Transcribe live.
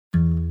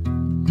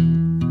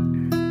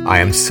I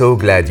am so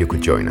glad you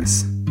could join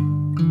us.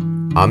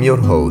 I'm your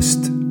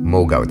host,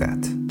 Mo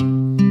Gaudat.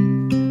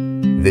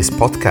 This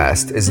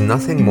podcast is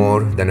nothing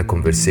more than a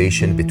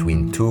conversation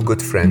between two good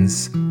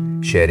friends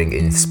sharing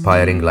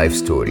inspiring life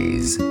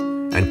stories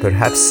and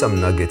perhaps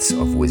some nuggets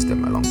of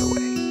wisdom along the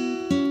way.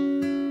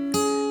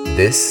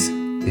 This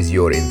is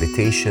your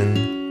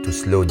invitation to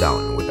slow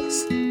down with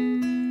us.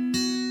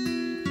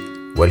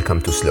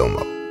 Welcome to Slow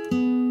Mo.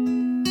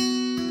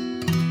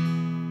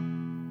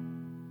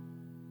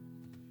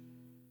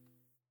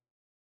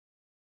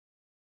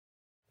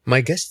 My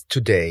guest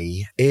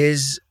today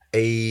is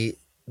a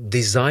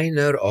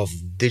designer of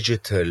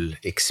digital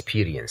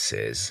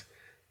experiences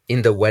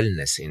in the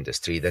wellness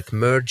industry that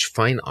merge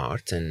fine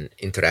art and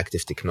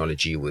interactive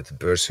technology with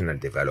personal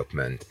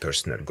development,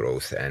 personal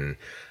growth, and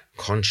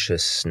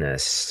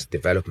consciousness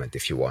development,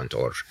 if you want,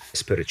 or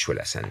spiritual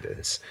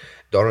ascendance.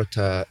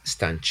 Dorota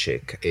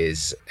Stanczyk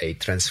is a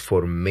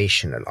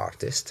transformational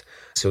artist.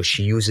 So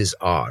she uses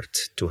art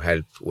to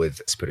help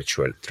with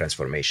spiritual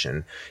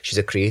transformation. She's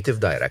a creative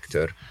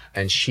director,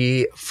 and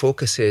she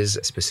focuses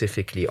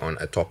specifically on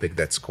a topic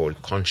that's called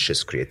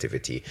conscious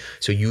creativity.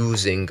 So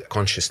using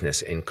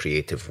consciousness in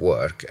creative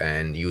work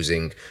and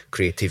using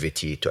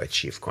creativity to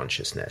achieve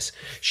consciousness.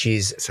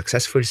 She's a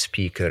successful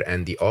speaker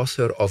and the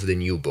author of the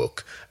new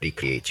book,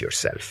 Recreate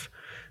Yourself.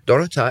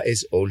 Dorota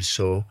is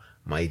also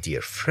my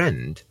dear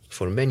friend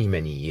for many,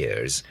 many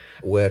years,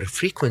 where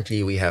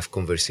frequently we have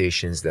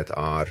conversations that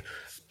are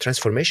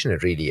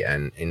transformational, really,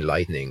 and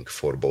enlightening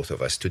for both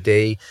of us.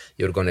 Today,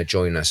 you're going to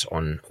join us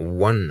on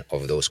one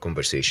of those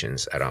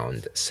conversations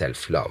around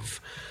self-love.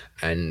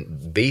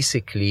 And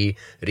basically,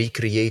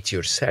 Recreate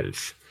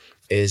Yourself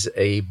is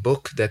a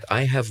book that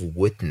I have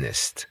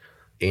witnessed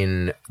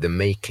in the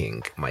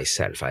making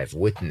myself. I've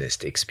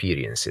witnessed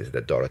experiences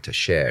that Dorota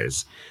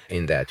shares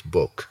in that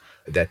book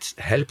that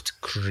helped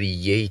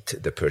create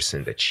the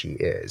person that she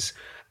is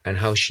and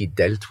how she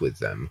dealt with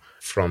them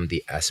from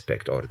the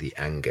aspect or the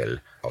angle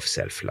of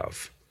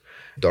self-love.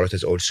 Dorota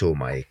is also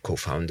my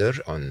co-founder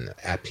on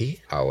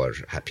Appy, our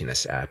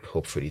happiness app,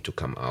 hopefully to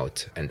come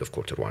out end of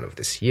quarter one of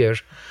this year.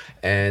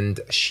 And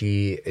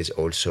she is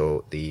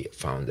also the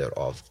founder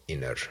of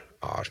Inner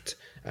Art,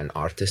 an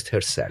artist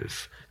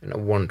herself and a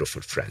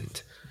wonderful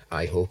friend.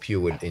 I hope you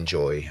will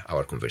enjoy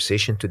our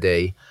conversation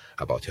today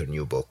about her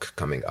new book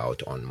coming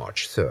out on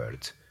March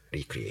 3rd,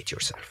 Recreate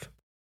Yourself.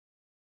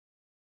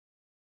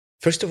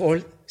 First of all,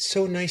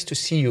 so nice to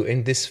see you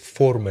in this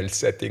formal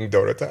setting,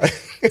 Dorota.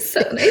 So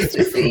nice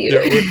to see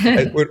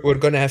you. We're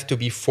going to have to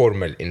be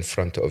formal in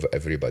front of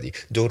everybody.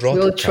 Dorota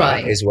We'll try.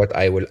 is what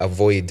I will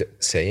avoid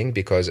saying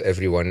because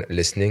everyone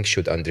listening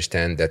should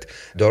understand that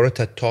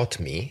Dorota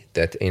taught me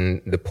that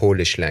in the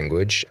Polish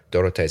language,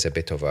 Dorota is a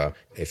bit of a,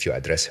 if you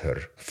address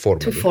her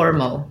formally. Too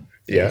formal.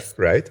 Yeah, Yes.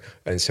 right.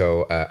 And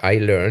so I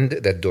learned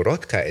that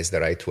Dorotka is the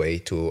right way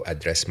to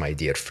address my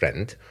dear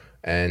friend.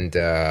 And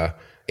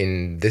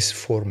in this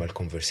formal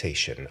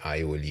conversation,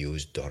 I will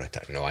use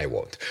Dorota. No, I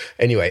won't.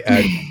 Anyway,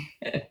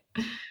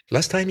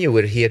 last time you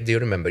were here, do you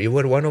remember? You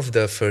were one of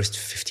the first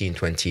 15,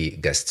 20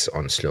 guests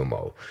on Slow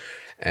Mo.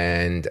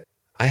 And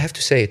I have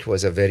to say it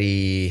was a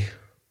very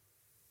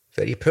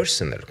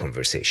personal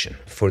conversation.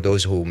 For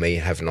those who may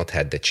have not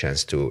had the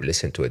chance to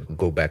listen to it,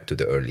 go back to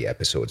the early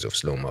episodes of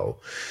Slow Mo.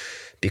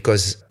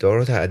 Because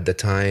Dorota at the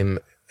time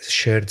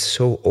shared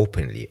so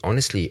openly,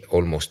 honestly,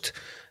 almost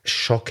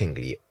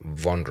shockingly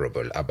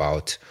vulnerable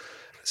about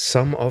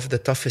some of the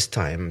toughest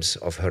times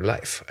of her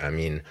life. I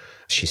mean,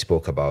 she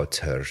spoke about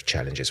her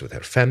challenges with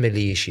her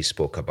family. She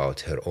spoke about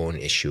her own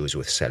issues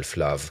with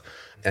self-love.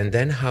 And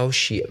then how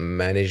she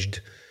managed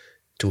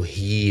to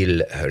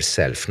heal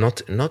herself,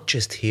 not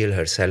just heal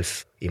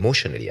herself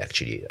emotionally,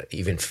 actually,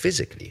 even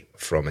physically,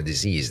 from a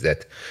disease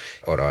that,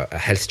 or a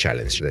health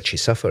challenge that she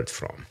suffered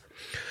from.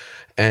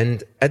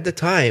 And at the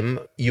time,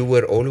 you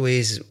were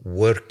always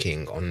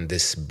working on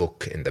this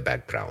book in the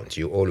background.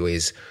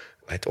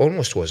 It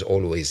almost was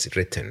always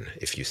written,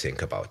 if you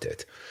think about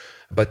it.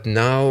 But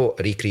now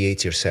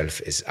Recreate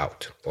Yourself is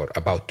out, or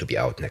about to be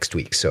out next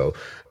week. So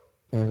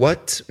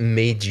what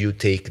made you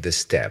take the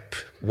step?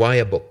 Why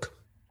a book?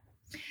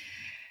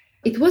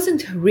 It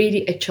wasn't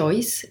really a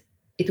choice.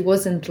 It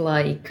wasn't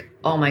like,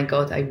 oh my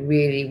God, I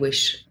really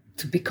wish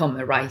to become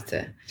a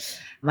writer.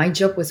 My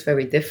job was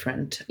very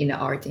different in the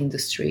art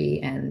industry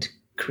and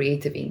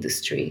creative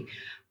industry.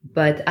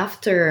 But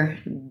after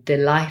the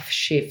life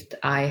shift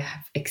I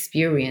have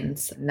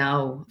experienced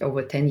now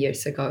over 10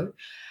 years ago,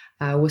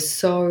 was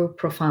so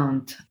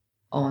profound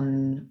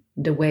on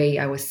the way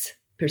I was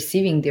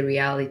perceiving the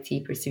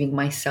reality, perceiving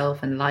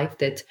myself and life,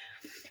 that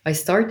I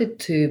started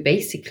to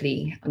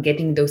basically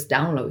getting those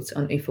downloads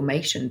on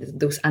information,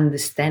 those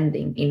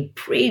understanding in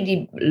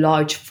pretty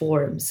large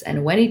forms.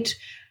 And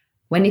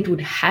when it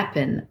would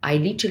happen, I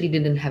literally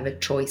didn't have a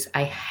choice.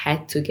 I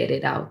had to get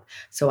it out.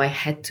 So I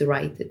had to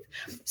write it.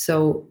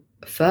 So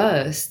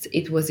first,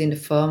 it was in the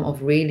form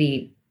of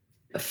really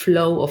a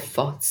flow of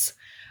thoughts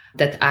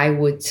that I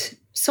would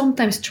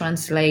sometimes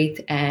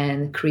translate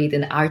and create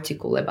an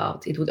article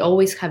about. It would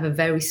always have a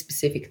very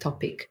specific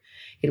topic.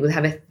 It would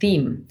have a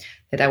theme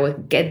that I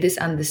would get this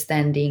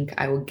understanding,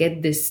 I would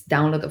get this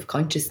download of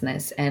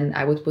consciousness, and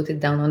I would put it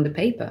down on the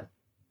paper.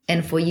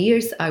 And for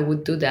years, I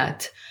would do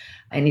that.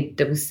 And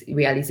those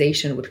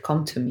realization would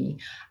come to me.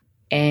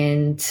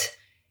 And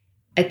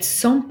at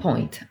some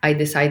point, I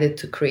decided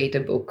to create a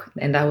book.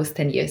 And that was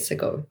 10 years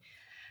ago.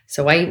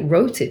 So I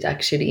wrote it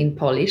actually in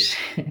Polish.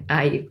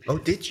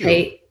 Did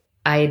you?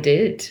 I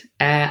did.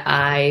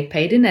 I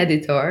paid an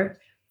editor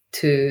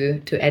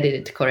to edit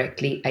it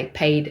correctly. I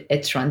paid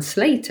a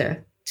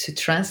translator to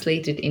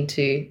translate it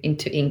into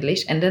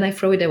English, and then I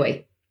throw it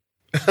away.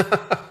 So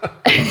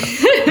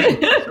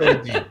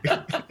deep.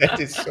 That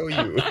is so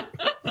you.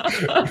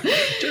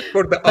 Just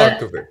for the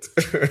art of it.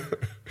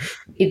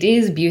 It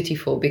is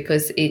beautiful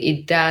because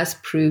it does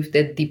prove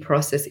that the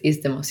process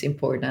is the most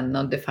important,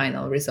 not the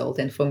final result.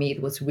 And for me,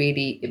 it was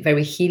really a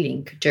very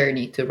healing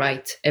journey to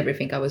write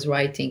everything I was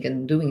writing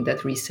and doing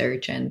that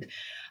research and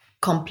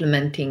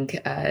complementing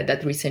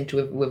that research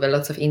with a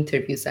lot of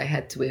interviews I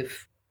had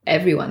with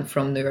everyone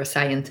from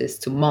neuroscientists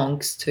to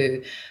monks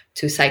to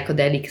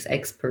psychedelics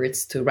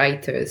experts to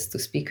writers to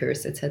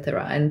speakers,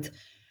 etc. And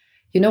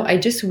I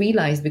just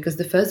realized, because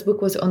the first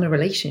book was on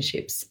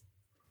relationships,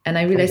 and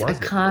I realized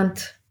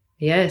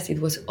Yes, it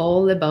was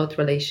all about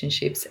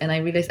relationships. And I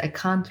realized I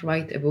can't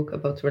write a book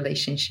about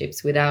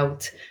relationships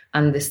without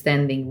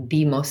understanding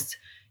the most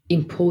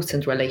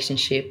important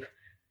relationship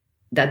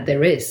that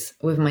there is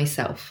with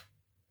myself.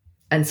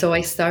 And so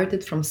I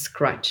started from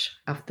scratch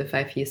after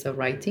 5 years of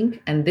writing.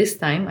 And this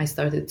time I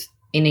started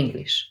in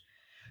English.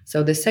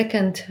 So the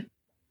second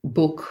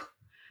book,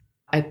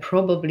 I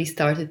probably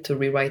started to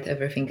rewrite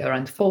everything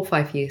around 4 or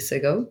 5 years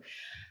ago.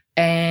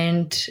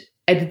 And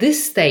at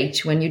this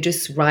stage, when you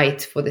just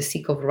write for the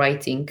sake of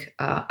writing,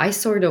 I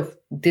sort of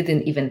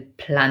didn't even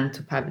plan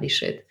to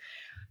publish it.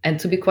 And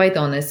to be quite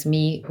honest,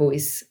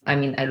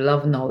 I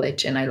love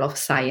knowledge and I love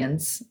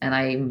science and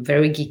I'm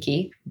very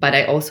geeky, but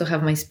I also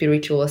have my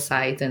spiritual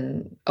side.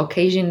 And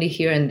occasionally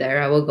here and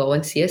there, I will go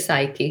and see a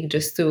psychic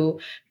just to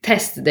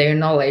test their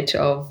knowledge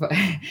of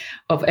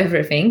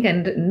everything.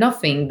 And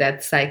nothing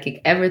that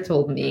psychic ever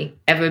told me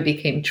ever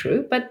became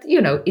true. But,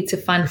 it's a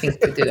fun thing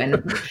to do.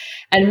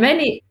 And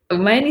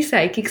many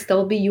psychics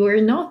told me you are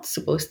not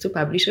supposed to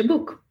publish a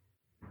book.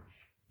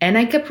 And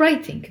I kept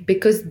writing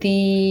because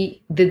the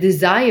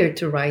desire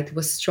to write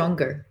was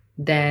stronger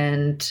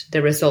than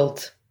the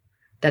result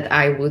that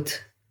I would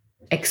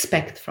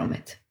expect from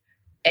it.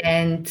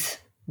 And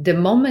the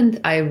moment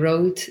I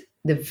wrote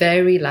the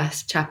very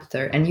last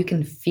chapter, and you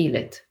can feel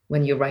it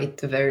when you write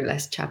the very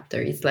last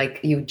chapter, it's like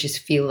you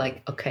just feel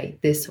like, okay,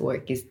 this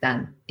work is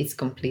done, it's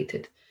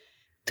completed.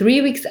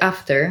 3 weeks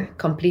after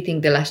completing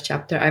the last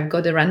chapter, I've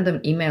got a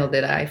random email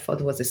that I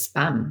thought was a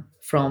spam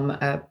from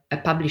a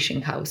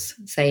publishing house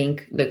saying,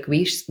 look,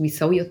 we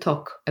saw your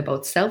talk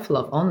about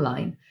self-love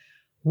online.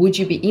 Would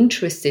you be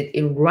interested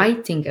in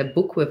writing a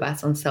book with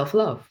us on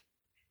self-love?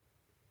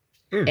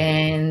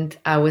 And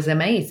I was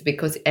amazed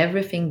because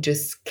everything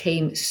just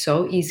came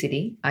so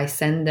easily. I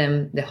sent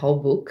them the whole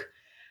book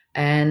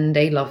and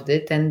they loved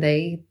it and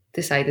they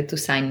decided to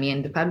sign me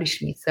and to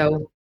publish me.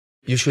 So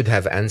you should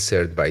have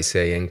answered by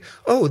saying,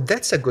 oh,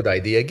 that's a good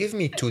idea. Give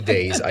me 2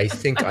 days. I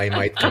think I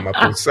might come up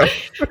with some.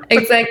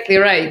 Exactly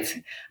right.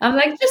 I'm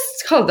like,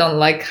 just hold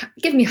on,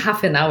 give me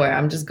half an hour.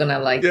 I'm just going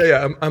to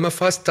Yeah, I'm a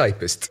fast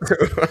typist.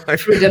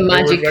 Through the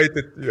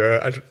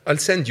magic. I'll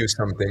send you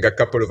something, a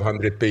couple of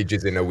 100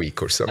 pages in a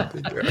week or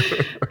something.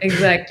 Yeah.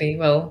 Exactly.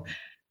 Well,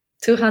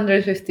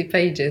 250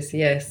 pages,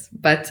 yes.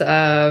 But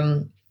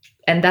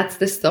and that's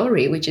the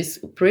story, which is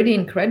a pretty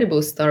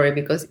incredible story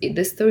because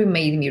the story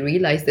made me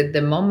realize that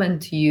the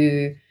moment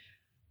you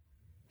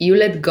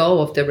let go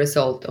of the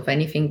result of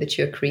anything that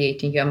you're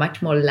creating, you're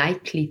much more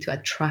likely to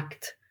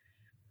attract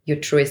your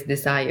truest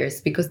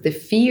desires, because the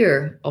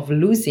fear of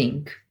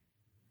losing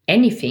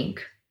anything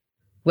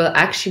will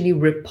actually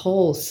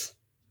repulse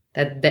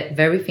that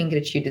very thing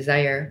that you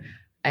desire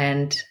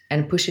and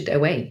push it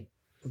away.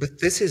 But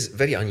this is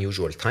very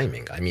unusual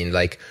timing. I mean,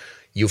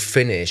 you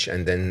finish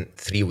and then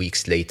 3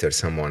 weeks later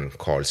someone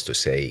calls to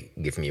say,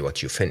 give me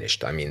what you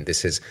finished. I mean,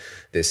 this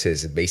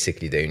is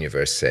basically the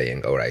universe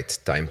saying, all right,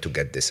 time to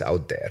get this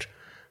out there.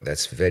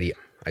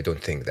 I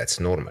don't think that's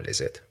normal,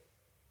 is it?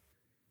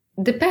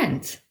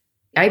 Depends.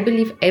 I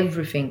believe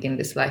everything in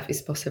this life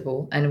is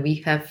possible, and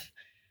we have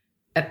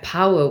a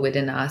power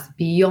within us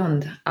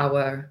beyond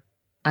our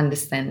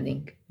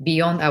understanding,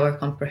 beyond our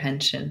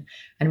comprehension,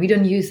 and we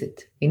don't use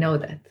it. We know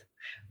that.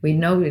 We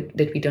know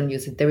that we don't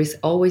use it. There is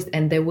always,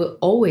 and there will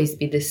always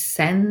be, this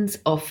sense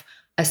of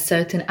a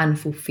certain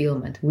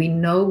unfulfillment. We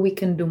know we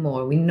can do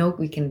more. We know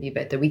we can be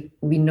better.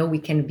 We know we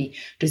can be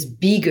this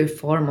bigger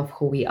form of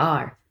who we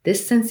are.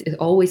 This sense is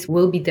always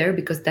will be there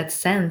because that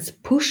sense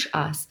push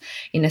us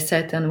in a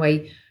certain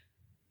way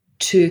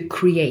to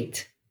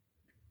create.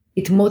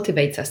 It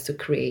motivates us to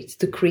create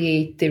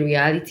the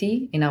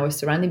reality in our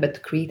surrounding, but to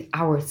create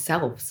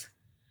ourselves,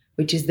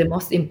 which is the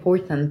most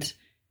important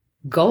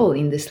goal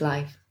in this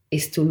life.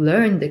 Is to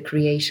learn the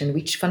creation,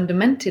 which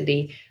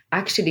fundamentally,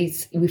 actually,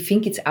 we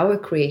think it's our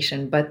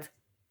creation, but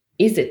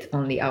is it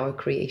only our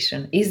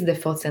creation? Is the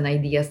thoughts and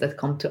ideas that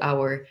come to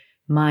our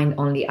mind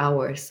only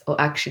ours? Or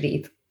actually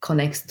it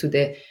connects to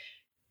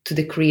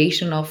the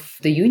creation of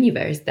the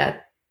universe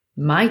that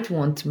might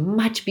want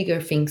much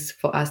bigger things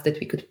for us that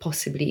we could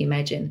possibly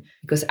imagine,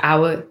 because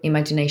our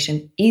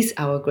imagination is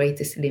our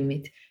greatest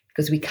limit,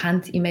 because we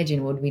can't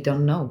imagine what we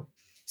don't know.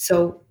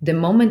 So the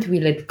moment we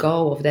let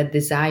go of that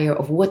desire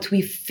of what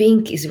we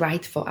think is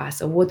right for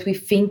us, or what we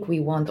think we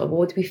want, or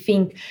what we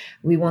think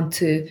we want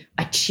to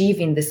achieve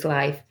in this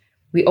life,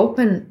 we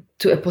open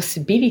to a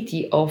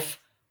possibility of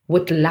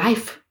what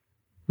life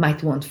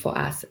might want for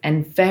us.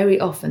 And very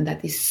often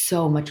that is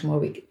so much more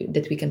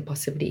that we can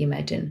possibly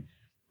imagine.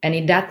 And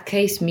in that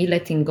case, me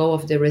letting go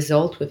of the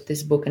result with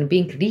this book and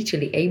being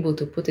literally able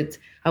to put it,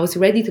 I was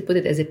ready to put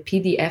it as a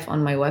PDF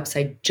on my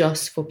website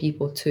just for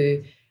people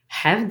to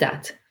have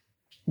that.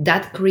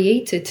 That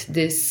created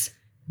this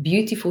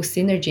beautiful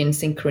synergy and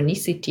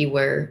synchronicity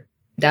where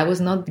that was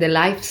not the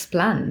life's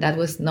plan. That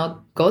was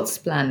not God's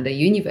plan, the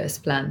universe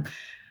plan.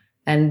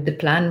 And the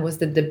plan was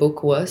that the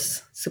book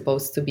was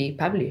supposed to be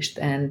published.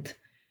 And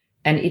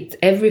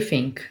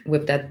everything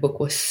with that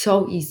book was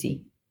so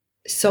easy.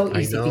 So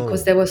easy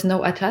because there was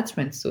no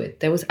attachment to it.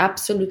 There was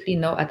absolutely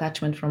no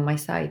attachment from my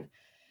side.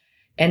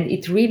 And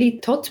it really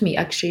taught me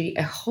actually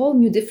a whole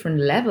new different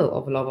level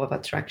of law of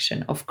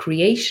attraction, of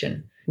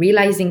creation,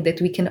 realizing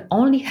that we can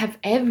only have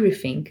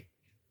everything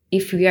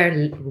if we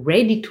are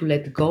ready to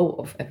let go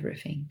of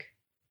everything.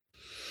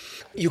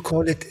 You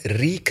call it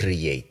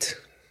recreate,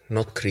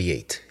 not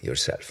create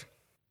yourself.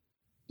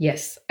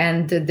 Yes.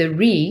 And the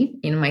re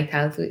in my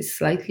title is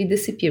slightly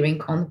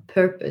disappearing on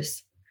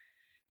purpose.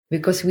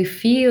 Because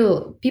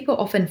people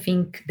often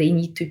think they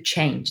need to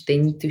change, they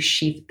need to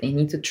shift, they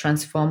need to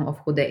transform of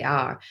who they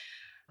are.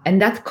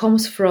 And that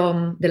comes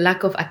from the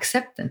lack of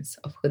acceptance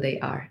of who they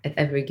are at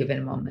every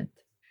given moment.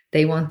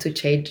 They want to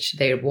change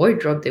their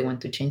wardrobe, they want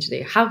to change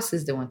their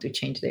houses, they want to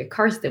change their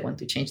cars, they want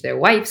to change their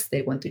wives,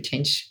 they want to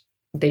change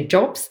their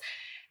jobs,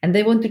 and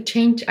they want to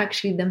change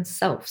actually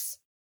themselves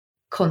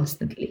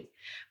constantly.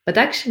 But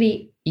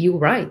actually, you're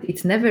right.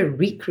 It's never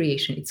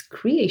recreation. It's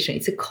creation.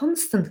 It's a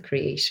constant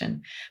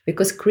creation,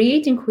 because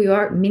creating who you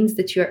are means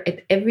that you're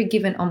at every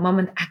given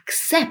moment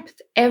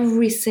accept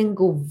every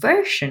single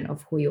version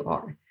of who you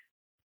are.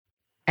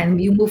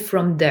 And you move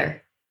from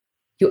there.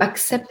 You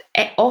accept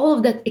all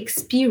of that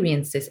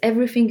experiences,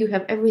 everything you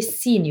have ever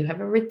seen, you have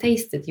ever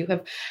tasted, you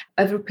have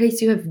every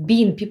place you have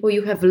been, people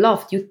you have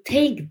loved. You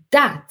take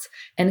that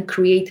and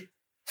create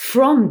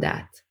from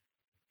that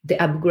the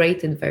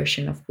upgraded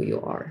version of who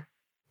you are.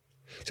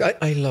 So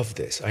I love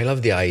this. I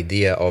love the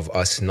idea of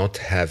us not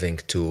having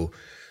to.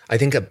 I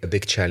think a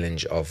big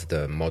challenge of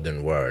the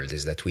modern world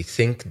is that we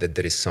think that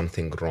there is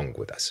something wrong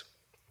with us,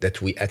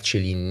 that we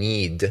actually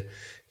need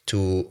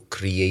to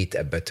create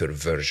a better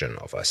version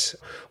of us,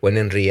 when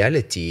in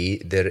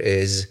reality, there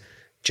is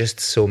just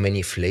so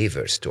many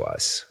flavors to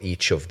us.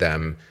 Each of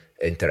them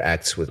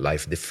interacts with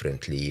life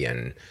differently,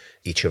 and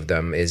each of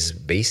them is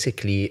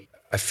basically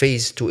a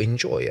phase to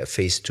enjoy, a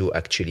phase to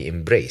actually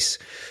embrace.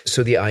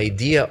 So the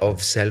idea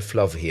of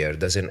self-love here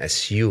doesn't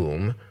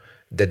assume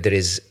that there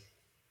is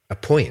a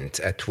point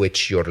at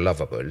which you're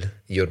lovable.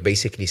 You're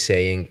basically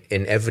saying,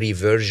 in every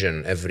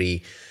version,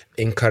 every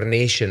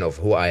incarnation of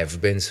who I have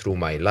been through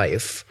my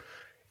life,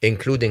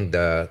 including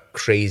the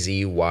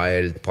crazy,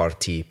 wild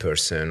party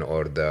person,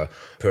 or the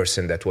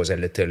person that was a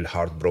little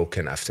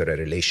heartbroken after a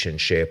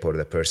relationship, or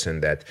the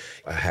person that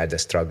had a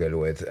struggle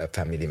with a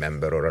family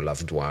member or a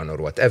loved one or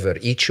whatever,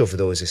 each of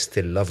those is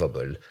still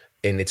lovable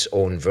in its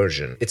own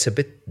version. It's a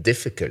bit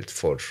difficult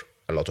for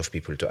a lot of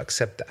people to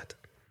accept that.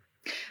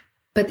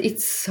 But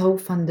it's so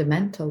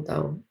fundamental,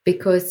 though,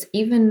 because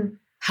even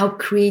how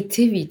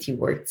creativity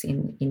works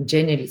in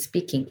generally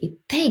speaking, it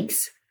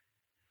takes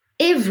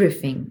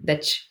everything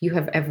that you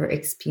have ever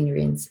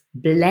experienced,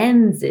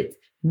 blends it,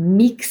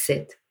 mix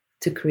it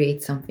to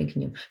create something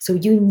new. So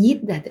you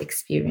need that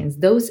experience.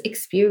 Those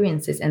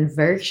experiences and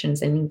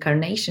versions and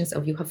incarnations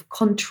of you have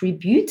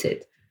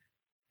contributed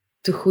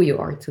to who you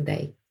are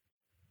today.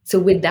 So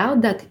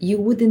without that, you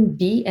wouldn't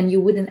be, and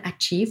you wouldn't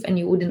achieve, and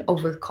you wouldn't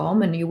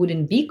overcome, and you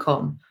wouldn't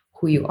become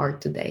who you are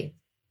today.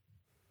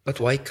 But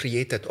why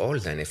create at all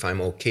then? If I'm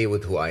okay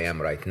with who I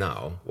am right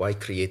now, why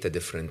create a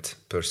different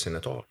person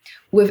at all?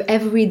 With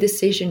every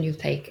decision you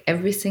take,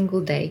 every single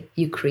day,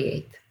 you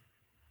create,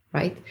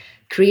 right?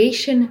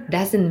 Creation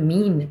doesn't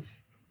mean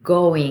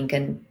going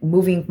and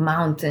moving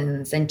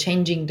mountains and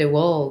changing the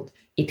world.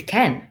 It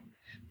can,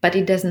 but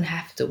it doesn't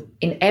have to.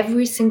 In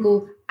every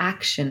single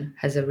action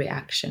has a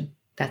reaction.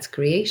 That's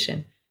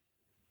creation.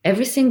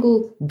 Every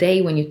single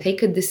day when you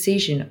take a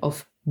decision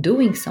of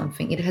doing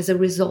something, it has a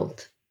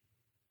result.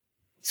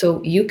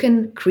 So you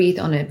can create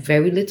on a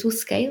very little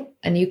scale,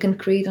 and you can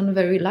create on a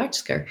very large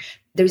scale.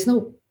 There is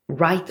no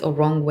right or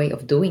wrong way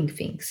of doing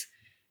things.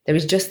 There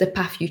is just the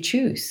path you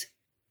choose.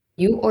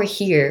 You are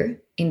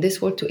here in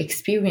this world to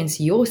experience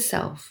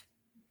yourself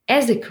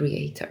as a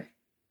creator.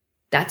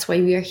 That's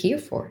why we are here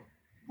for.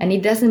 And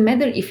it doesn't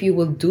matter if you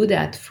will do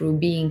that through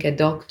being a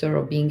doctor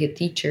or being a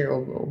teacher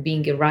or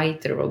being a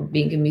writer or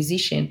being a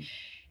musician.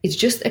 It's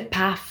just a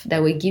path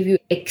that will give you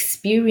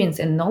experience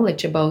and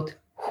knowledge about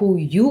who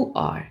you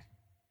are,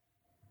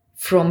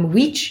 from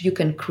which you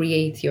can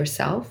create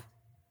yourself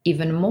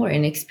even more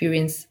and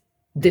experience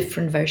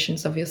different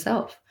versions of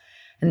yourself.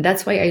 And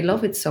that's why I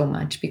love it so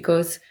much,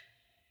 because,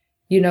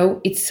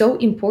 it's so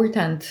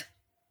important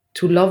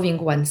to loving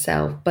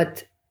oneself,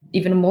 but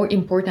even more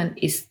important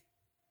is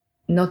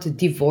not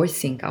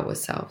divorcing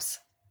ourselves.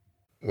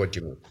 What do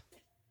you mean?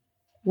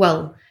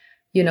 Well,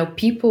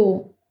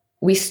 people,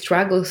 we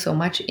struggle so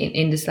much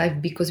in this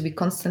life because we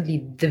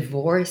constantly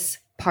divorce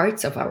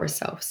parts of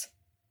ourselves.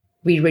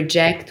 We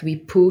reject, we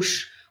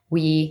push,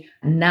 we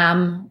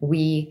numb,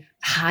 we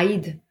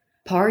hide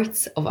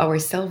parts of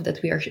ourselves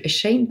that we are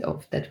ashamed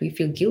of, that we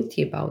feel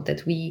guilty about,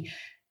 that we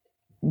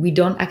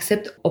don't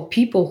accept, or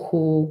people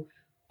who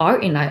are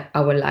in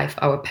our life,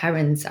 our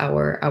parents,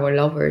 our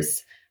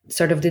lovers,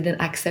 sort of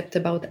didn't accept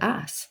about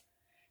us.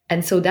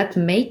 And so that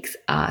makes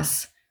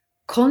us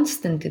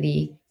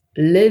constantly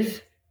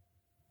live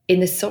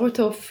in a sort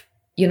of,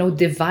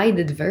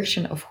 divided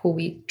version of who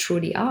we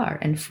truly are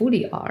and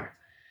fully are.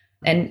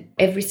 And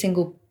every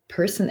single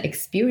person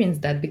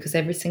experiences that, because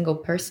every single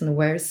person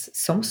wears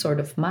some sort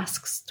of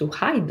masks to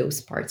hide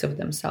those parts of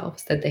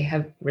themselves that they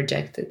have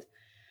rejected,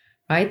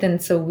 right?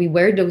 And so we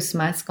wear those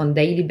masks on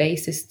daily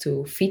basis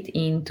to fit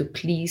in, to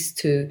please,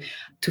 to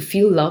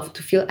feel loved,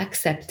 to feel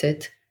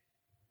accepted.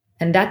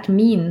 And that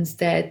means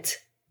that,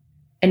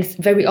 and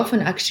very often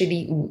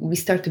actually we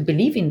start to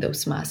believe in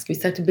those masks. We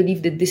start to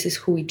believe that this is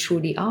who we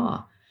truly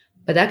are.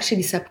 But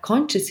actually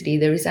subconsciously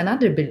there is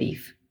another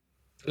belief.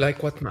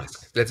 Like what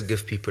mask? Let's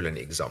give people an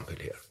example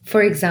here.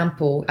 For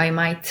example, I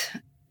might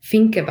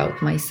think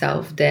about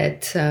myself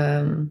that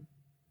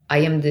I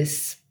am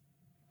this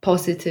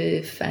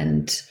positive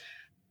and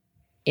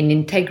an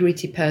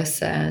integrity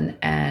person.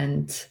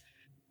 And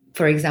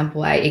for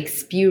example, I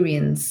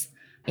experience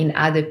in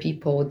other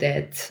people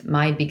that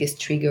my biggest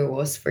trigger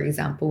was, for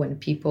example, when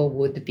people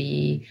would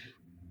be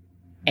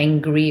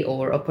angry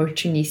or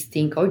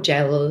opportunistic or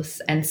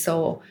jealous. And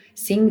so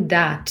seeing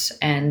that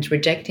and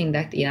rejecting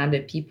that in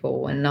other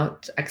people and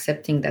not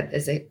accepting that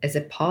as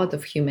a part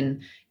of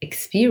human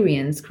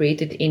experience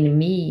created in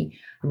me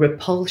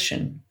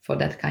repulsion for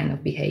that kind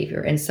of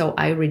behavior. And so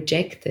I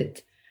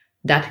rejected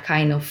that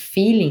kind of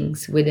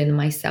feelings within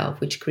myself,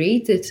 which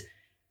created,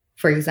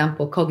 for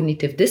example,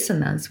 cognitive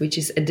dissonance, which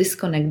is a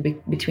disconnect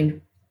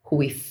between who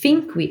we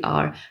think we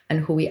are and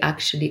who we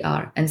actually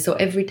are. And so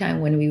every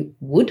time when we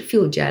would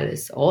feel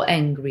jealous or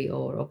angry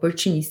or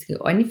opportunistic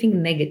or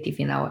anything negative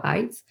in our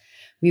eyes,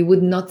 we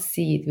would not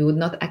see it, we would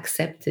not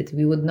accept it,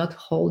 we would not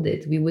hold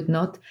it, we would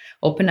not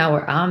open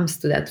our arms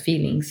to that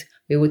feelings,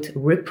 we would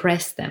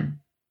repress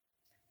them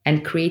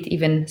and create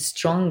even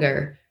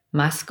stronger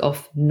mask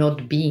of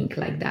not being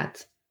like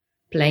that,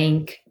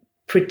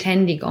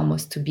 pretending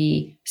almost to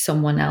be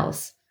someone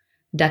else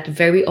that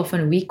very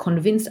often we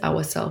convince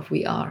ourselves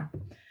we are.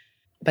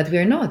 But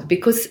we're not,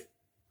 because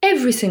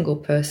every single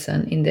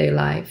person in their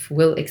life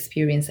will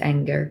experience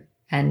anger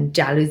and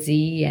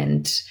jealousy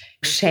and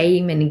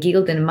shame and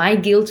guilt. And my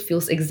guilt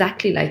feels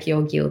exactly like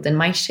your guilt. And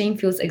my shame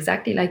feels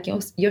exactly like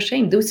your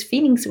shame. Those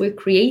feelings were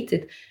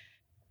created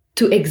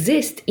to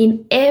exist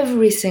in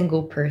every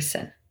single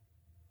person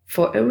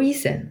for a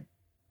reason,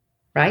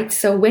 right?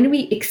 So when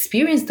we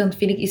experience that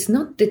feeling, it's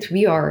not that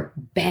we are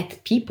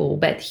bad people,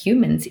 bad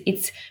humans.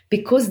 It's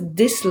because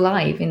this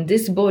life in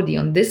this body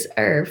on this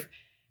earth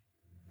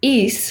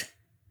is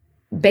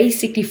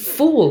basically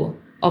full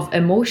of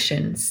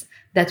emotions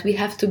that we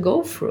have to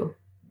go through.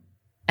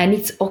 And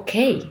it's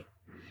okay.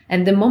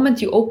 And the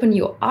moment you open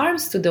your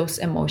arms to those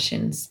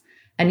emotions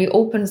and you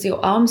open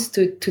your arms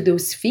to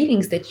those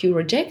feelings that you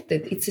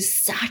rejected, it's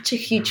such a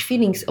huge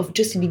feeling of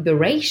just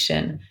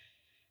liberation,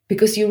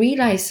 because you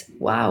realize,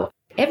 wow,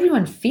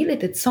 everyone feel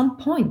it at some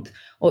point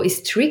or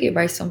is triggered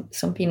by some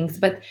feelings.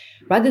 But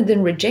rather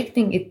than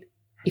rejecting it,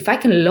 if I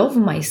can love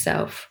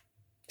myself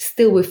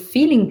still with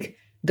feeling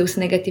those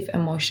negative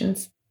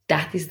emotions,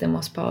 that is the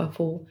most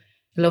powerful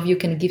love you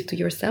can give to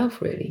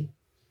yourself, really.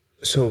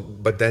 So,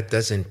 but that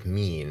doesn't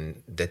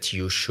mean that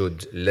you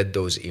should let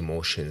those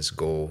emotions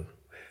go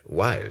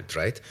wild,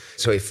 right?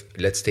 So if,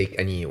 let's take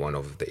any one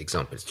of the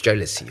examples,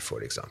 jealousy,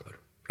 for example,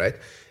 right?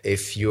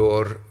 If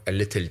you're a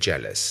little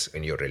jealous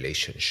in your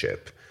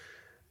relationship,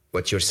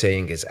 what you're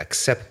saying is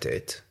accept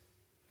it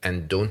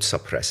and don't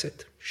suppress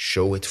it,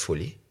 show it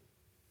fully,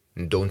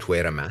 and don't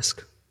wear a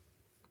mask.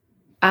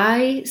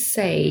 I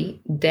say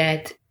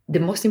that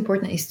the most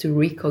important is to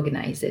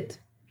recognize it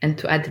and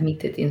to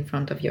admit it in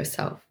front of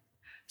yourself.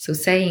 So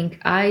saying,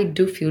 I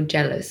do feel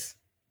jealous,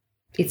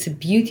 it's a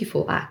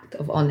beautiful act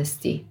of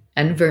honesty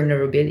and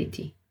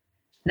vulnerability.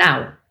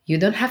 Now, you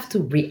don't have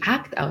to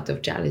react out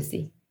of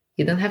jealousy.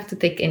 You don't have to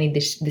take any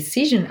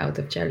decision out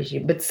of jealousy,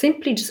 but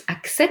simply just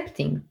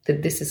accepting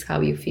that this is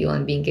how you feel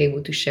and being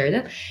able to share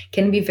that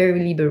can be very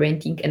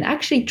liberating and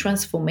actually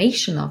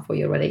transformational for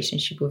your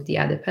relationship with the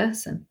other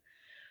person.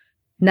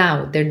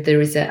 Now,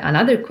 there is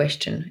another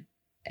question.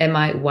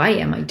 Why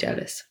am I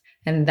jealous?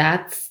 And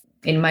that's,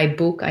 in my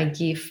book, I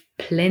give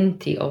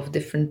plenty of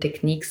different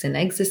techniques and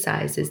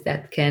exercises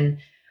that can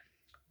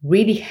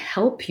really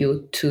help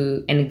you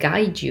to and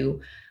guide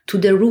you to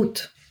the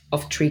root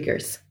of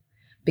triggers.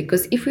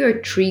 Because if we are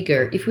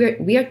triggered, if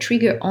we are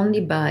triggered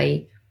only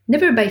by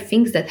never by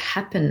things that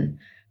happen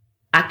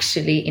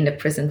actually in the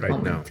present Right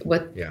now.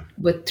 moment. Yeah.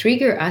 What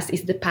trigger us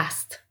is the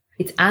past.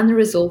 It's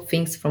unresolved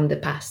things from the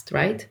past,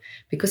 right?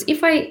 Because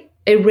if I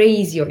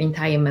erase your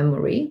entire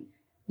memory,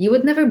 you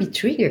would never be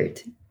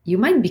triggered. You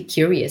might be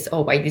curious,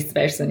 oh, why this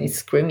person is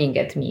screaming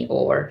at me,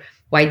 or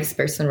why this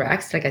person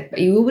reacts like that.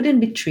 You wouldn't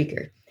be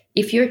triggered.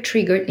 If you're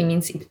triggered, it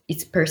means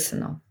it's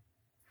personal.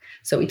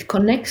 So it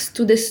connects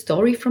to the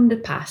story from the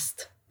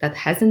past that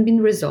hasn't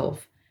been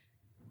resolved,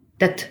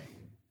 that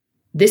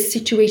this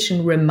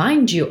situation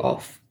reminds you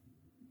of.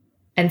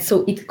 And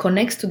so it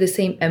connects to the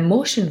same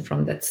emotion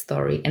from that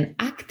story and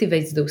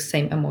activates those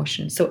same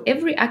emotions. So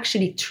every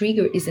actually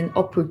trigger is an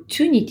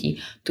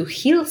opportunity to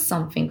heal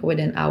something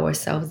within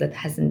ourselves that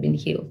hasn't been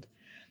healed.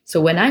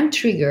 So when I'm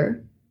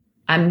triggered,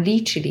 I'm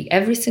literally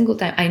every single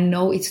time, I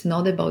know it's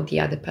not about the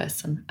other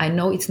person. I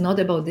know it's not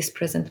about this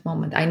present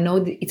moment. I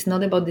know it's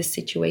not about this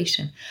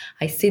situation.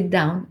 I sit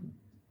down,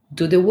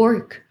 do the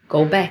work,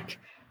 go back,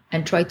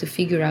 and try to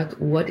figure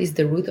out what is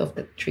the root of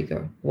that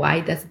trigger.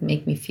 Why does it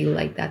make me feel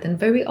like that? And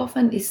very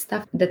often it's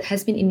stuff that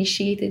has been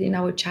initiated in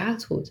our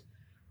childhood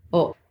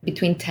or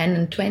between 10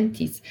 and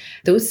 20s.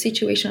 Those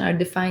situations are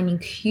defining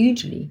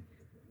hugely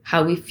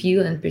how we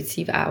feel and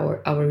perceive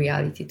our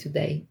reality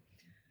today.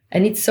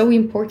 And it's so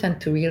important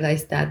to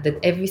realize that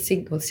every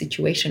single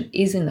situation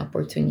is an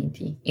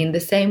opportunity. In the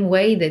same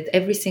way that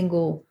every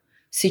single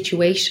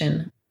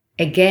situation,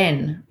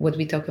 again, what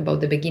we talked about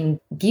at the beginning,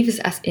 gives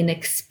us an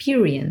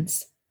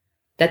experience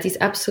that is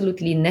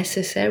absolutely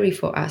necessary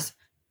for us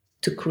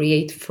to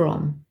create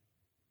from.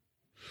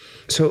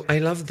 So I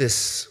love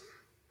this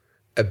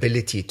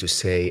ability to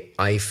say,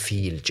 I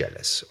feel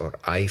jealous or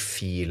I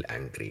feel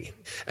angry.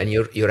 And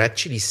you're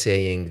actually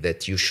saying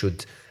that you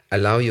should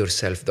allow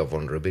yourself the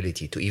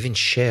vulnerability to even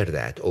share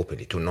that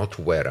openly, to not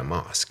wear a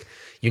mask.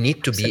 You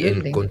need to be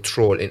in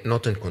control,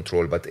 not in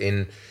control, but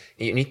you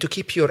need to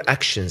keep your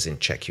actions in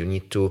check. You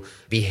need to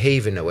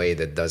behave in a way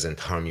that doesn't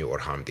harm you or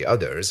harm the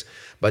others.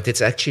 But it's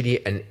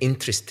actually an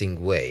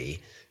interesting way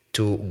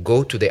to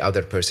go to the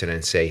other person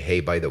and say, hey,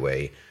 by the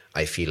way,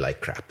 I feel like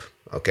crap.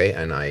 Okay.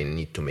 And I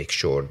need to make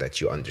sure that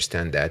you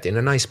understand that in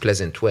a nice,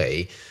 pleasant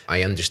way.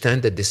 I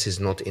understand that this is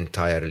not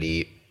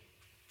entirely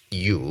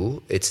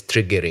you, it's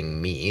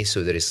triggering me.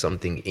 So there is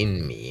something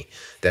in me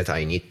that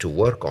I need to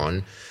work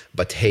on.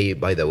 But hey,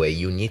 by the way,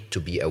 you need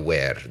to be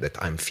aware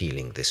that I'm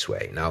feeling this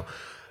way. Now,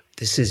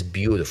 this is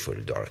beautiful,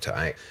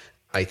 Dorota.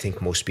 I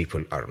think most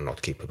people are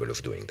not capable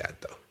of doing that,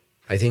 though.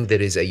 I think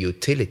there is a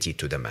utility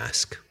to the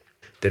mask.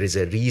 There is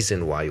a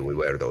reason why we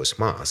wear those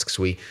masks.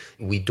 We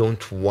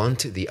don't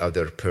want the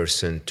other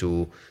person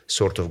to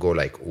sort of go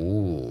like,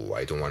 ooh,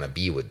 I don't want to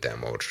be with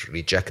them, or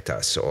reject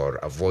us, or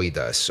avoid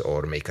us,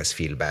 or make us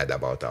feel bad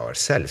about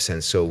ourselves.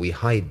 And so we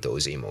hide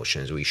those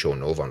emotions. We show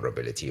no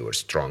vulnerability. We're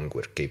strong.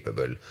 We're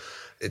capable.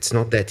 It's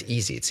not that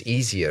easy. It's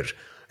easier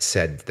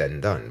said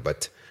than done.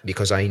 But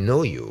because I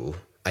know you,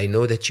 I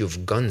know that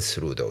you've gone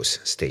through those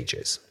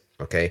stages,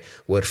 okay?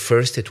 Where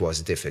first it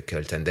was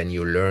difficult, and then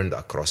you learned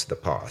across the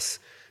path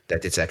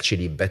that it's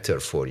actually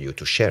better for you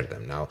to share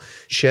them. Now,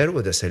 share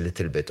with us a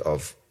little bit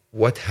of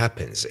what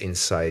happens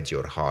inside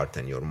your heart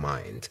and your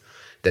mind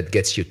that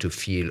gets you to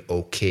feel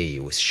okay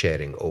with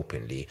sharing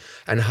openly.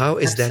 And how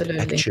is that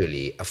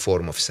actually a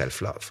form of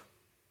self-love?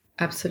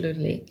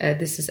 Absolutely.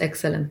 This is an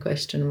excellent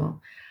question,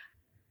 Mo.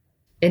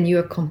 And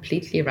you're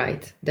completely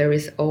right. There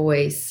is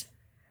always,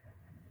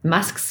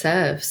 mask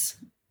serves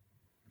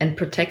and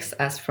protects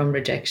us from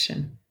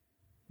rejection,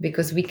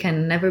 because we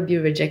can never be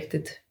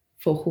rejected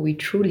for who we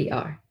truly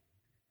are.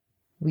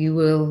 We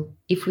will,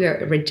 if we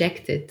are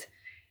rejected,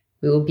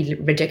 we will be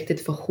rejected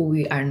for who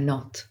we are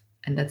not.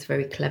 And that's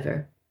very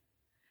clever.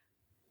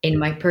 In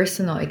my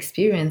personal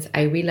experience,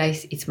 I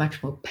realized it's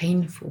much more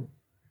painful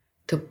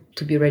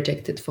to be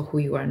rejected for who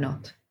you are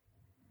not.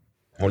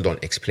 Hold on,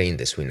 explain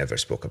this. We never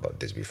spoke about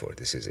this before.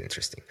 This is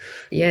interesting.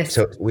 Yes.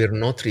 So we're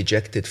not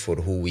rejected for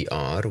who we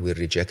are. We're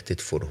rejected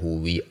for who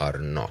we are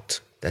not.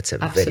 That's a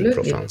very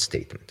profound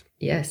statement.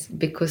 Yes,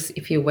 because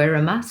if you wear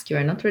a mask, you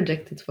are not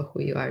rejected for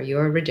who you are. You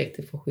are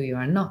rejected for who you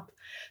are not.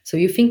 So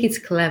you think it's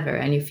clever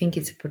and you think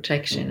it's a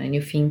protection and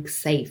you think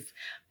safe.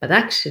 But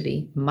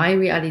actually, my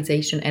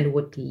realization and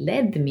what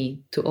led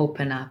me to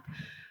open up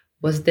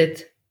was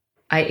that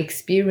I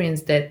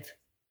experienced that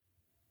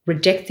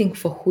rejecting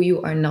for who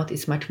you are not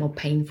is much more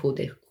painful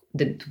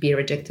than to be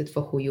rejected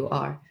for who you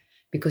are.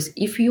 Because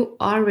if you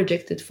are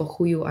rejected for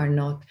who you are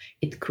not,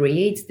 it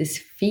creates this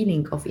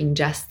feeling of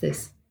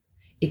injustice.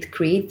 It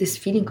creates this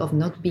feeling of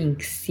not being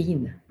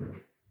seen.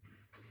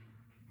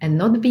 And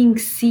not being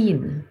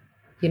seen,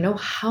 you know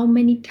how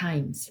many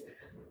times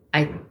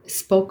I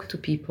spoke to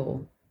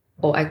people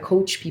or I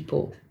coach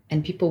people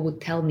and people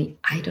would tell me,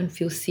 I don't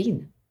feel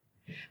seen.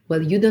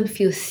 Well, you don't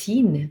feel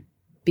seen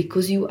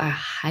because you are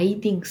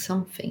hiding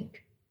something.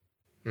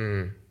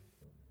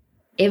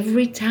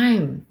 Every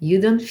time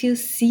you don't feel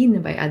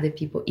seen by other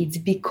people, it's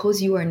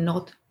because you are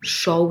not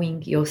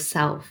showing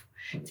yourself.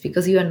 It's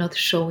because you are not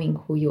showing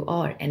who you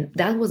are. And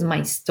that was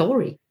my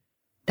story.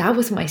 That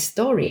was my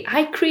story.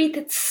 I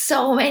created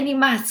so many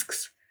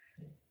masks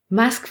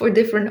for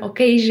different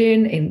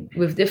occasion and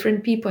with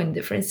different people in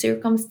different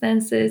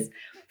circumstances.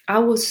 I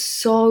was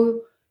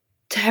so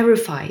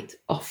terrified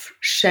of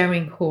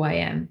sharing who I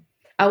am.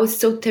 I was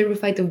so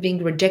terrified of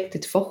being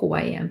rejected for who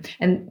I am.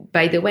 And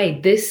by the way,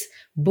 this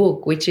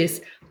book, which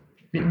is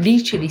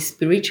literally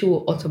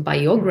spiritual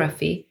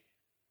autobiography,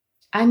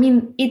 I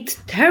mean, it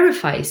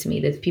terrifies me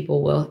that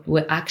people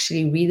will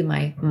actually read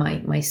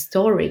my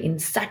story in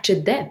such a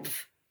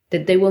depth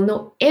that they will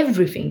know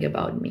everything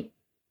about me.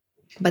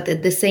 But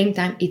at the same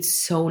time, it's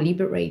so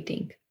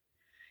liberating.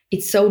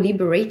 It's so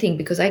liberating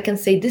because I can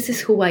say, this is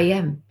who I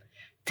am.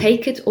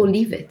 Take it or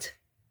leave it.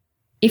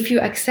 If you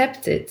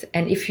accept it,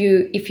 and if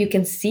you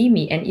can see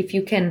me, and if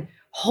you can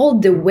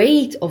hold the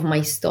weight of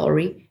my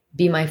story,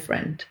 be my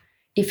friend.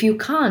 If you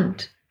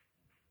can't,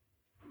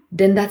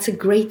 then that's a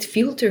great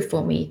filter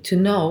for me to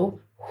know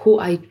who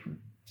I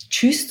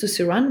choose to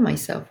surround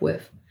myself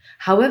with.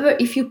 However,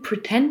 if you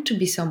pretend to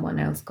be someone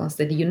else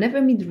constantly, you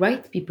never meet the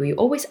right people. You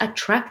always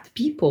attract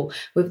people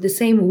with the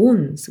same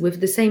wounds,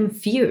 with the same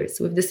fears,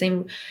 with the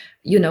same,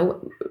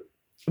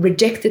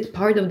 rejected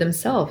part of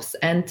themselves.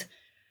 And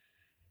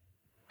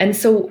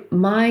so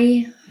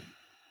my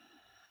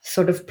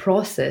sort of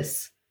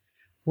process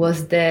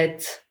was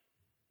that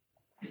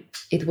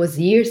it was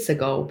years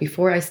ago,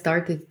 before I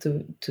started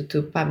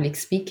to public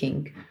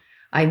speaking.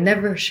 I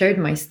never shared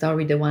my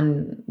story, the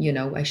one,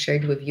 I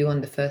shared with you on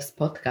the first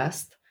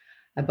podcast,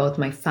 about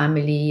my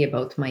family,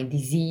 about my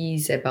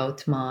disease,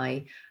 about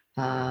my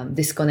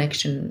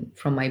disconnection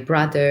from my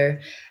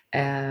brother.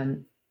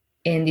 And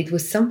it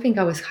was something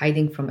I was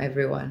hiding from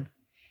everyone.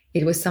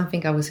 It was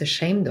something I was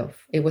ashamed of.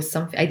 It was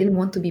something I didn't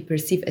want to be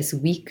perceived as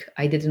weak.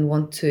 I didn't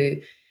want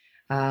to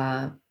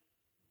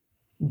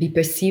be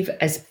perceived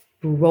as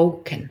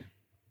broken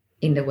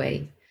in a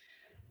way.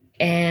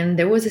 And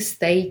there was a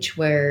stage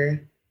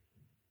where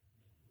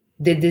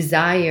the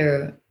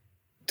desire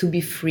to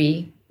be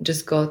free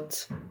just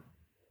got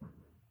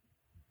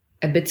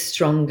a bit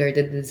stronger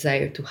than the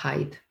desire to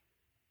hide.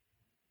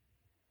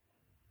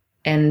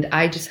 And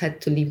I just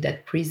had to leave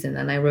that prison.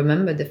 And I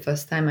remember the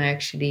first time I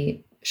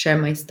actually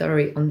shared my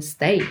story on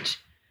stage.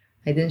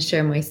 I didn't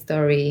share my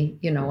story,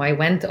 I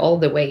went all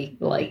the way.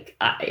 Like,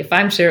 if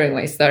I'm sharing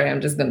my story, I'm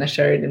just going to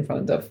share it in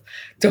front of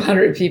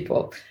 200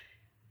 people.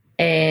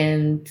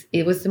 And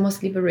it was the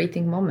most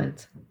liberating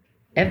moment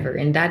ever.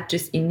 And that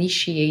just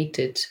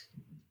initiated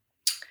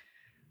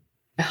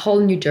a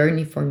whole new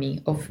journey for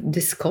me of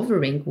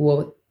discovering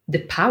what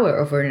the power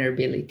of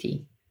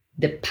vulnerability,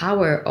 the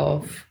power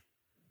of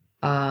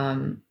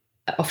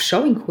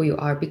showing who you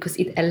are, because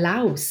it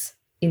allows,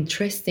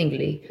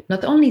 interestingly,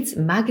 not only it's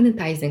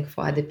magnetizing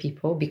for other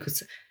people,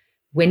 because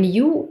when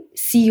you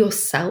see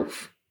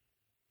yourself,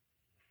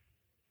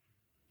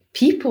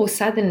 people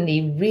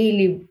suddenly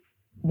really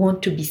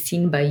want to be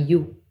seen by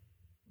you.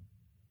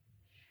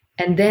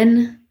 And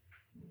then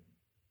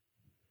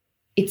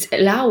it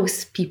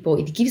allows people,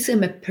 it gives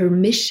them a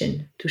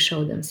permission to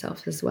show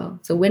themselves as well.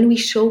 So when we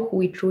show who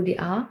we truly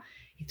are,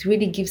 it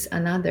really gives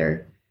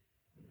it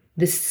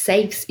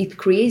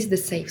creates the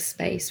safe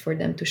space for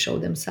them to show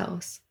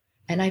themselves.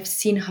 And I've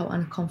seen how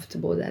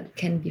uncomfortable that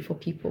can be for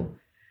people,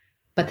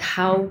 but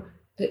how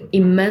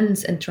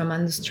immense and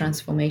tremendous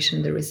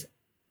transformation there is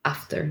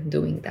after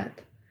doing that.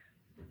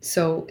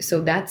 So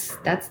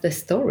that's the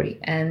story.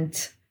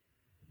 And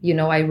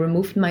I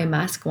removed my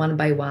mask one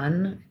by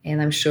one,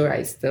 and I'm sure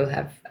I still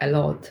have a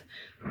lot,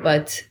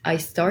 but I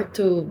start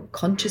to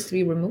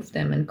consciously remove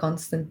them and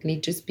constantly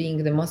just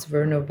being the most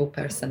vulnerable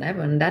person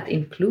ever. And that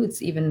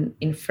includes even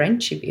in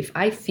friendship. If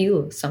I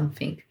feel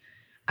something,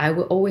 I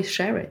will always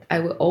share it. I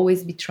will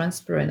always be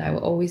transparent. I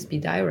will always be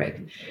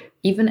direct,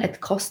 even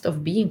at cost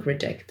of being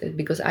rejected,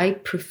 because I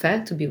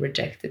prefer to be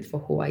rejected for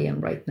who I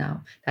am right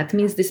now. That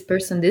means this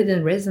person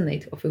didn't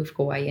resonate with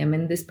who I am,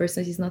 and this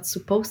person is not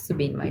supposed to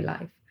be in my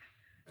life.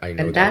 I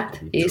know and that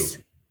is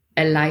true.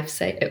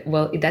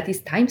 That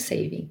is time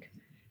saving,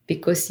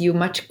 because you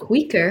much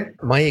quicker.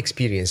 My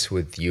experience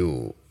with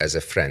you as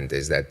a friend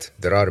is that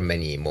there are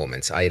many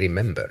moments I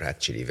remember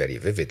actually very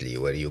vividly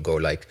where you go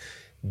like,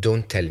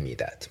 don't tell me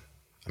that.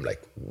 I'm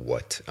like,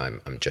 what? I'm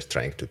just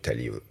trying to tell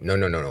you.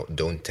 No,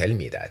 don't tell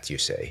me that, you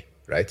say,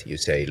 right? You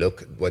say,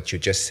 look, what you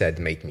just said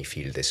made me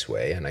feel this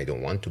way, and I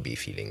don't want to be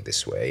feeling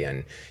this way.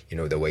 And,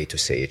 the way to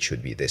say it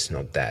should be this,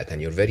 not that.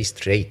 And you're very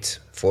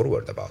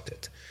straightforward about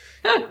it.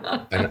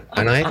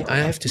 and I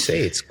have to say,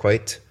 it's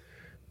quite,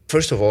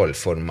 first of all,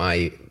 for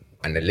my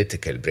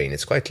analytical brain,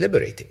 it's quite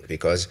liberating,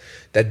 because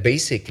that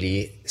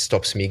basically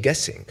stops me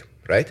guessing.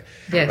 Right?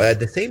 Yes. But at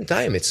the same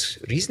time, it's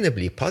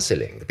reasonably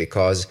puzzling,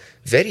 because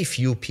very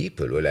few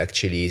people will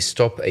actually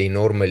stop a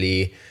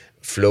normally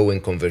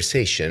flowing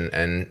conversation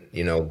and,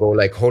 go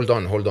like, hold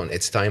on,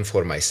 it's time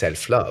for my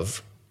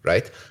self-love,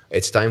 right?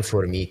 It's time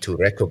for me to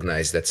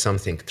recognize that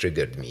something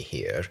triggered me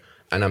here,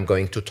 and I'm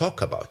going to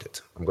talk about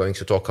it. I'm going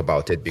to talk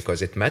about it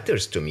because it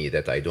matters to me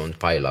that I don't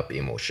pile up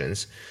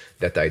emotions,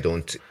 that I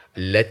don't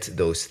let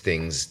those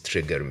things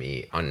trigger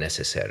me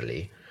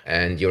unnecessarily.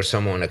 And you're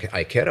someone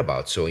I care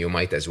about, so you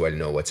might as well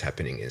know what's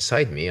happening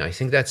inside me. I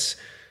think that's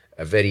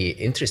a very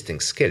interesting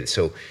skill.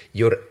 So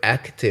you're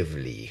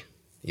actively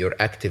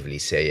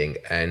saying,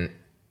 and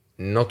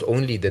not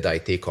only did I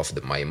take off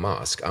my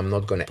mask, I'm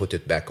not going to put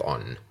it back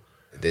on.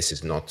 This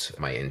is not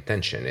my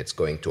intention. It's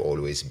going to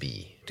always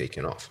be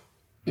taken off.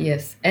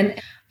 Yes. And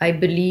I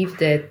believe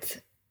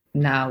that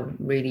now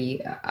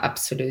really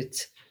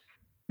absolute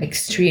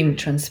extreme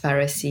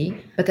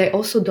transparency, but I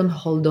also don't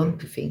hold on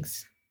to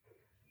things.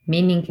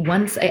 Meaning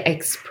once I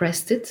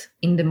expressed it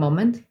in the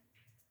moment,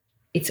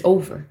 it's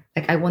over.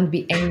 Like I won't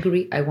be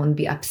angry. I won't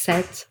be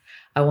upset.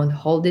 I won't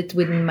hold it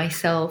within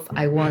myself.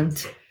 I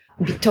won't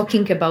be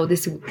talking about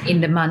this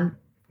in the man.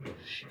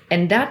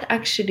 And that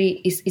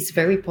actually is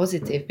very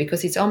positive,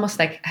 because it's almost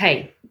like,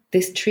 hey,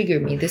 this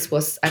triggered me. This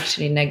was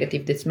actually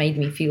negative. This made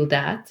me feel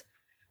that.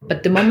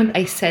 But the moment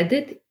I said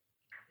it,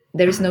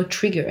 there is no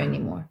trigger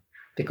anymore,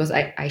 because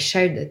I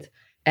shared it.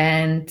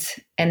 And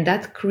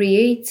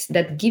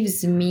that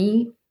gives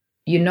me,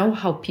 you know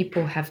how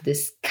people have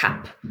this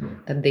cup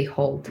that they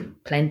hold,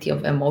 plenty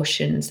of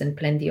emotions and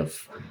plenty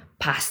of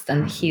past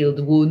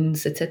unhealed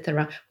wounds,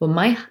 etc. Well,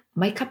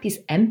 my cup is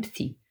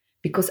empty,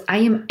 because I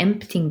am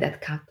emptying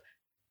that cup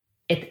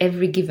at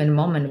every given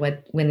moment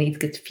when it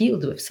gets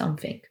filled with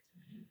something.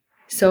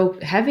 So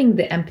having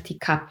the empty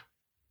cup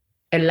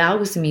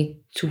allows me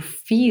to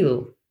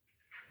feel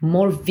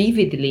more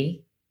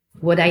vividly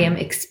what I am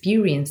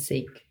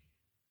experiencing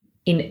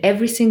in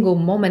every single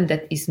moment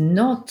that is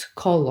not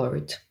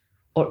colored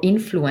or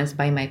influenced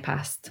by my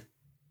past.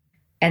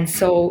 And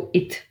so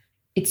it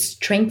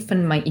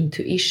strengthened my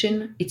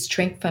intuition. It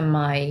strengthened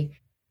my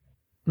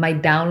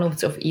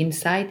downloads of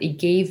insight. It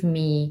gave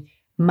me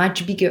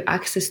much bigger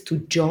access to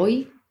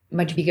joy,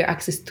 much bigger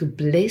access to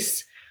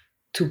bliss,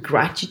 to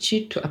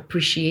gratitude, to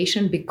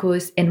appreciation,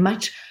 and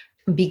much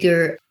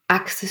bigger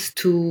access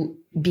to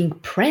being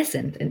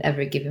present in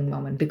every given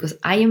moment, because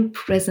I am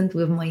present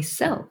with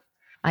myself.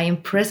 I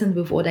am present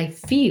with what I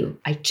feel.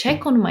 I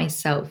check on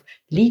myself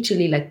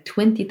literally like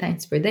 20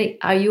 times per day.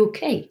 Are you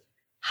okay?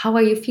 How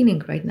are you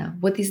feeling right now?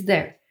 What is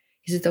there?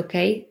 Is it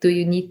okay? Do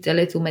you need a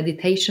little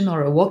meditation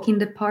or a walk in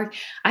the park?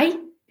 I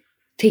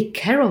take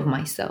care of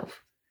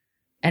myself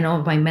and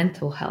of my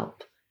mental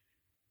health.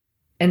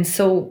 And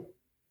so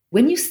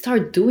when you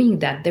start doing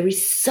that, there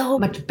is so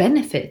much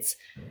benefits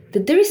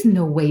that there is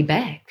no way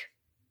back.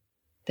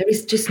 There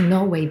is just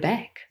no way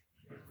back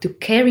to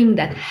carrying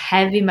that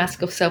heavy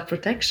mask of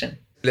self-protection.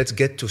 Let's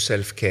get to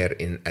self-care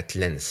at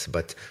length,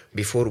 but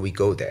before we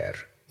go there,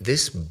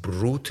 this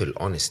brutal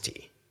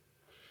honesty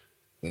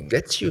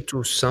gets you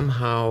to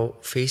somehow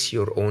face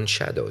your own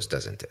shadows,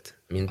 doesn't it?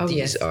 I mean,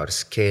 these are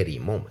scary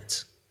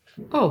moments.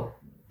 Oh,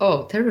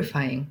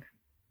 terrifying.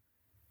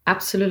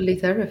 Absolutely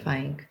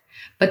terrifying.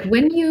 But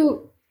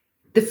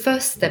the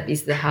first step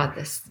is the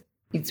hardest.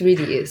 It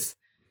really is.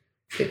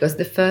 Because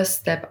the first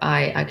step,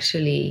 I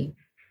actually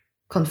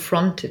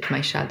confronted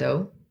my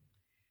shadow.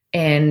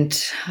 And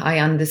I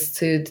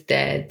understood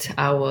that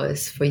I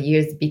was for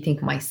years beating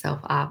myself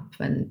up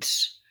and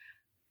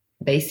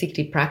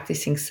basically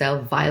practicing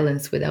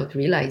self-violence without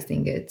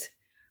realizing it.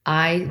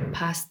 I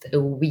passed a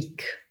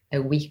week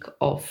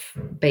of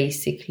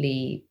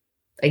basically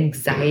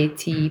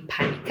anxiety,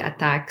 panic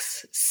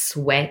attacks,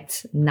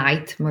 sweat,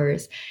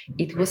 nightmares.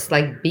 It was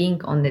like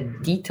being on a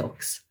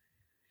detox,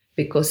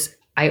 because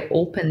I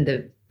opened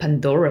the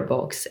Pandora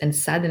box and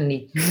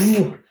suddenly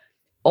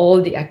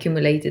all the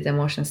accumulated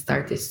emotions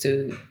started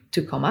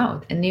to come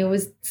out. And it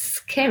was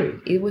scary.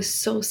 It was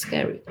so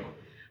scary.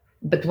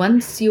 But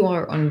once you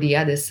are on the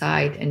other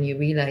side and you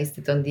realize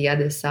that on the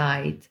other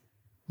side,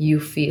 you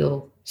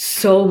feel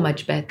so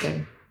much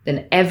better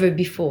than ever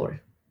before,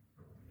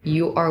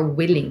 you are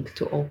willing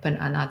to open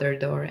another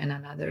door and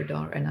another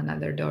door and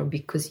another door,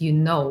 because you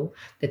know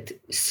that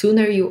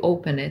sooner you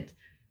open it,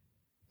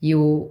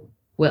 you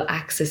will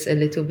access a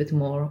little bit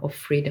more of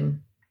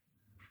freedom.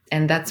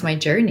 And that's my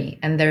journey.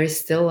 And there is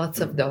still lots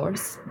of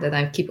doors that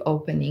I keep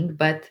opening,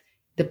 but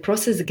the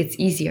process gets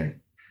easier.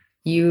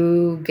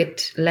 You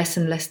get less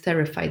and less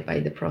terrified by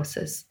the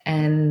process,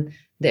 and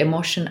the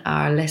emotions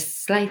are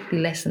slightly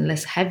less and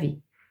less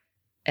heavy.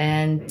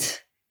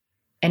 And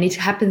it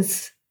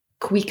happens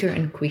quicker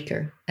and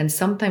quicker. And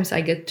sometimes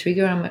I get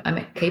triggered.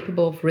 I'm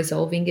capable of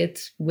resolving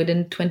it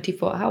within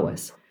 24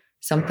 hours,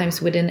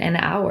 sometimes within an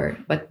hour.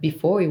 But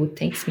before, it would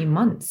take me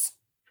months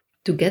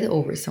to get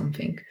over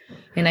something.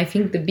 And I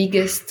think the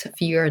biggest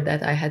fear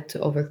that I had to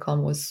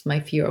overcome was my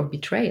fear of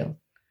betrayal,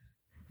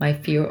 my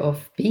fear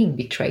of being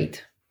betrayed.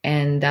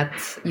 And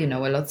that's, a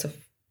lot of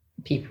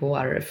people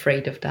are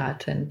afraid of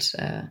that. And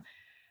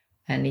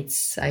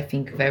it's, I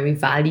think, very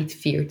valid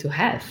fear to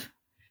have.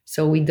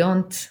 So we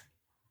don't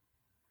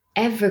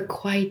ever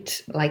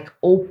quite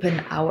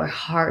open our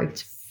heart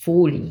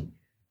fully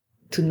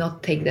to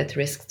not take that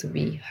risk to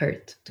be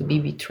hurt, to be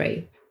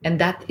betrayed. And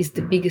that is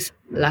the biggest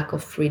lack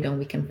of freedom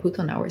we can put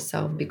on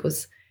ourselves,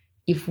 because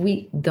if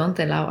we don't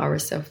allow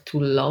ourselves to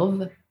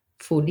love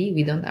fully,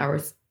 we don't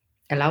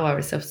allow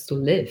ourselves to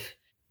live.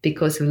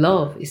 because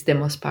love is the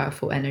most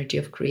powerful energy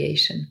of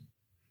creation.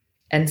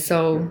 And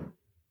so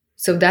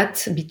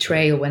that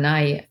betrayal, when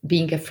I,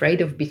 being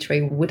afraid of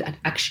betrayal, would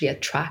actually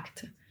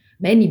attract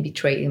many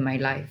betrayal in my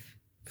life,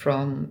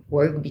 from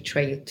work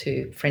betrayal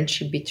to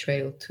friendship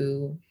betrayal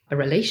to a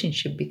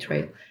relationship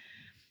betrayal.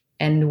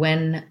 And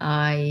when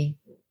I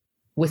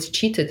was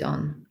cheated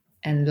on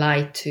and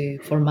lied to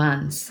for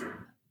months,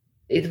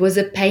 it was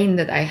a pain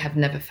that I have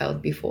never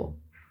felt before,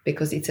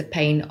 because it's a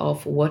pain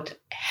of what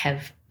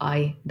have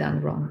I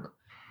done wrong?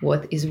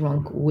 What is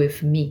wrong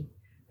with me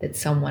that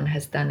someone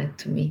has done it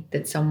to me,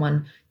 that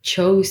someone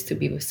chose to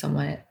be with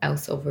someone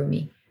else over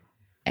me?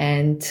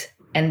 And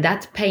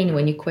that pain,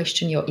 when you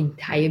question your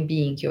entire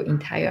being, your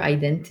entire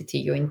identity,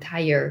 your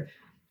entire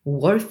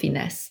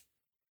worthiness,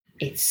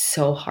 it's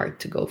so hard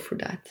to go through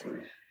that.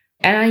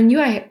 And I knew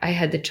I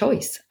had the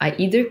choice. I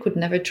either could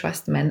never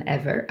trust men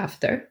ever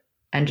after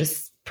and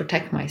just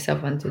protect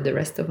myself until the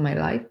rest of my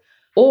life,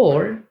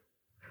 or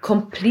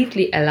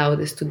completely allow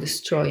this to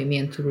destroy me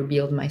and to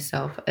rebuild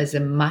myself as a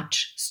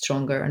much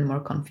stronger and more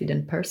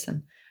confident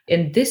person.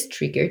 And this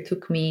trigger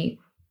took me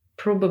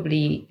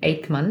probably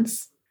 8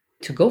 months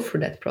to go through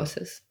that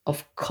process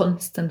of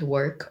constant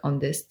work on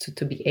this,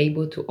 to be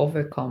able to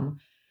overcome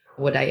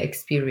what I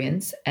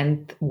experienced.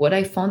 And what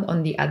I found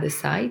on the other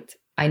side,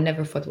 I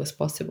never thought was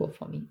possible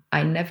for me.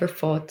 I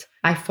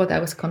thought I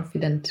was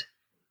confident.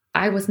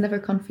 I was never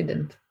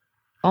confident.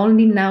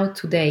 Only now,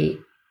 today,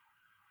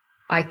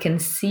 I can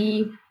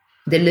see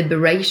the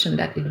liberation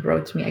that it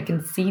brought me. I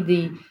can see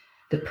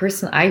the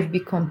person I've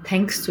become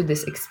thanks to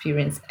this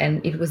experience.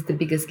 And it was the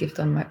biggest gift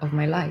of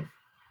my life.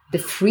 The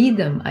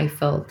freedom I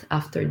felt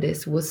after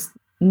this was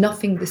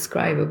nothing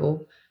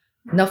describable,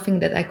 nothing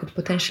that I could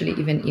potentially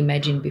even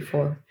imagine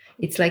before.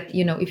 It's like,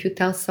 if you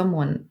tell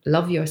someone,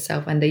 love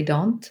yourself, and they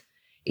don't,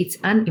 it's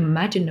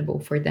unimaginable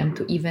for them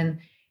to even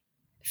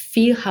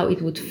feel how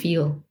it would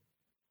feel.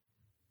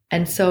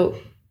 And so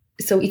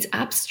it's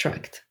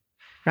abstract,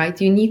 right?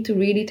 You need to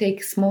really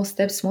take small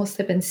step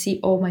and see,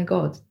 oh my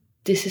God,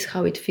 this is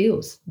how it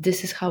feels.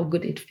 This is how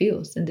good it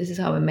feels. And this is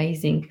how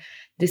amazing.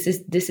 This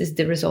is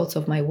the results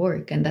of my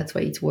work. And that's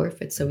why it's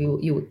worth it. So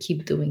you will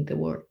keep doing the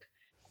work.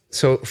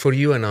 So for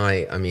you and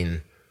I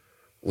mean,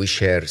 we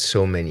share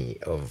so many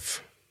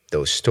of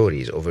those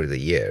stories over the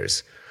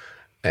years.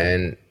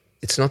 And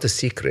it's not a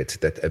secret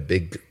that a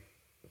big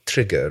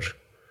trigger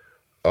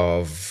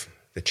of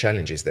the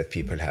challenges that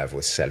people have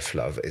with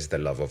self-love is the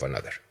love of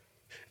another.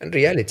 And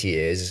reality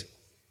is,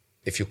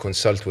 if you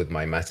consult with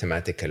my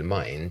mathematical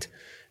mind,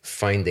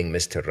 finding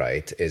Mr.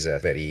 Right is a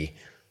very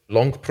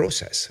long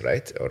process,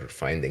 right? Or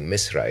finding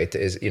Miss Right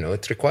is,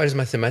 it requires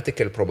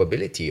mathematical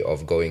probability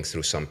of going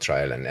through some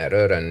trial and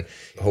error and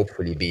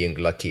hopefully being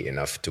lucky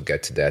enough to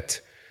get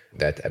that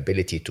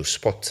ability to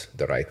spot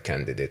the right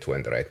candidate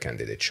when the right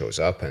candidate shows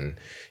up, and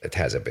it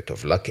has a bit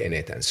of luck in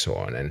it and so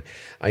on. And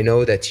I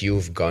know that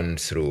you've gone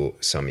through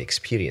some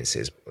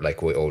experiences,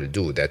 like we all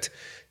do, that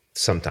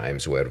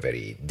sometimes were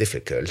very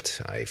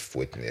difficult. I've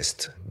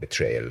witnessed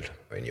betrayal,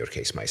 in your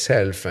case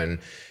myself, and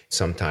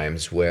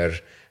sometimes were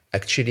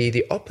actually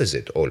the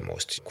opposite,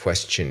 almost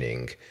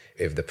questioning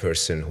if the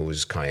person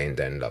who's kind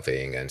and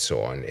loving and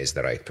so on is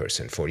the right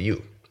person for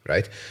you.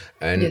 Right?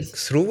 And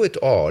yes. Through it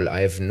all,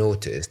 I have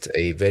noticed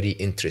a very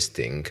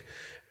interesting,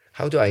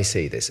 how do I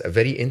say this? A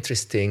very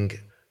interesting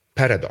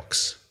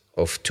paradox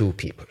of two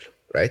people,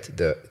 right?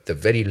 The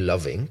very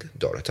loving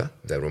Dorota,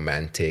 the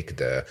romantic,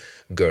 the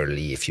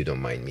girly, if you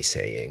don't mind me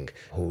saying,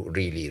 who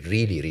really,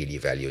 really, really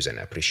values and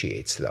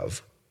appreciates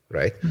love,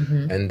 right?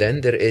 Mm-hmm. And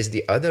then there is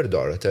the other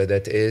Dorota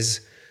that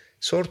is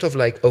sort of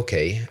like,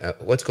 okay,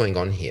 what's going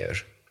on here,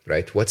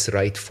 right? What's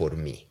right for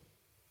me?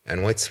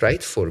 And what's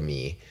right for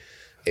me,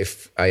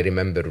 if I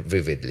remember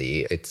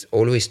vividly, it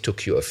always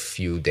took you a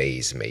few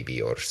days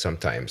maybe, or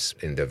sometimes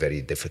in the very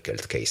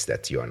difficult case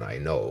that you and I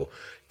know,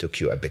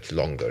 took you a bit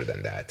longer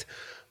than that.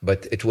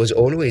 But it was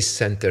always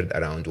centered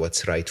around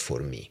what's right for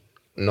me,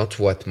 not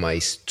what my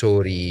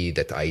story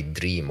that I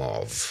dream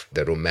of,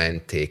 the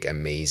romantic,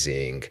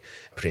 amazing,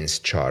 Prince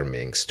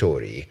Charming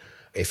story.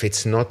 If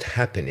it's not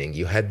happening,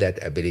 you had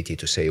that ability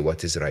to say,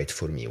 what is right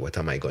for me? What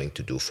am I going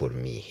to do for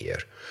me here?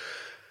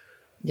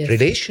 Yes.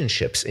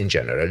 Relationships in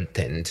general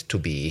tend to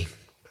be,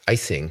 I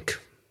think,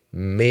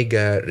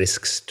 mega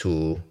risks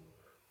to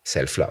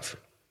self-love,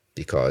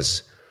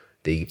 because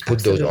they put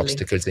Absolutely. Those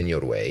obstacles in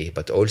your way,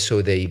 but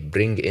also they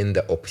bring in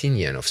the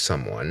opinion of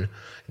someone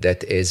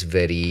that is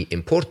very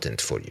important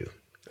for you.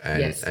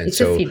 And it's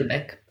so, a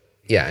feedback.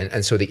 Yeah,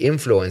 and so the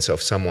influence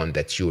of someone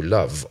that you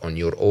love on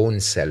your own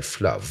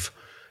self-love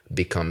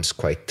becomes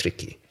quite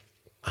tricky.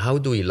 How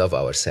do we love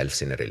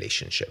ourselves in a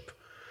relationship?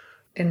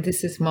 And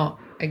this is more,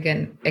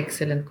 again,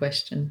 excellent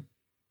question.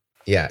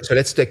 Yeah, so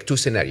let's take two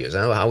scenarios.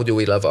 How do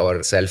we love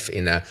ourselves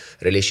in a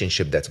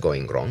relationship that's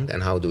going wrong?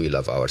 And how do we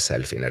love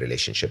ourselves in a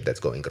relationship that's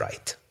going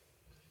right?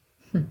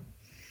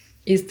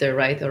 Is there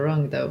right or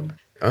wrong, though?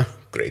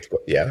 Great.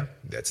 Yeah,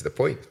 that's the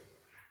point.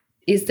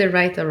 Is there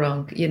right or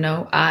wrong?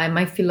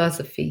 My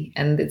philosophy,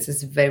 and this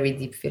is very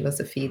deep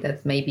philosophy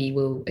that maybe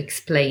will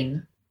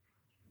explain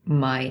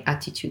my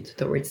attitude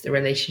towards the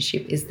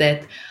relationship is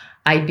that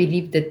I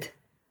believe that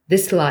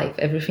this life,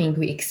 everything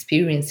we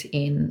experience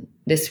in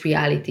this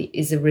reality,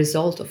 is a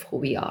result of who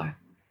we are.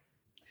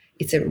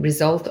 It's a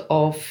result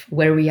of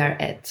where we are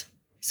at.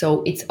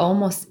 So it's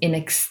almost an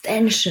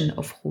extension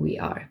of who we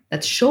are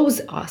that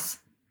shows us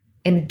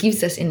and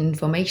gives us an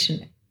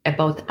information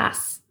about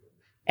us.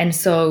 And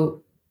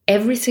so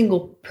every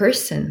single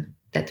person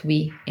that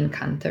we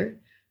encounter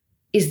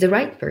is the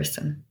right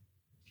person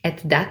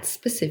at that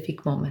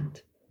specific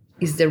moment,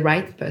 is the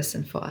right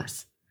person for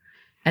us.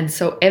 And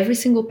so every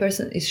single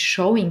person is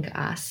showing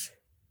us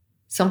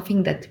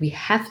something that we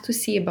have to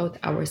see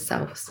about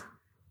ourselves,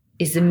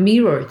 is a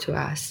mirror to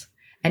us.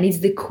 And it's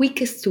the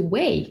quickest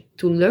way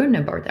to learn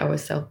about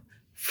ourselves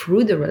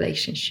through the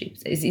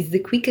relationships. It's the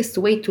quickest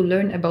way to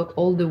learn about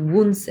all the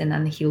wounds and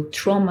unhealed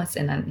traumas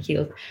and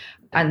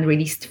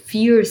unreleased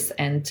fears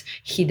and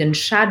hidden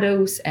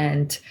shadows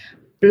and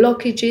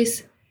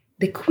blockages.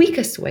 The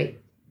quickest way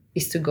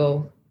is to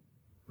go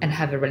and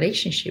have a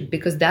relationship,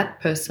 because that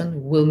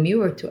person will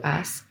mirror to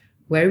us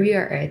where we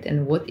are at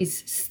and what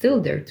is still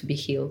there to be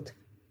healed.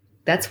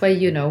 That's why,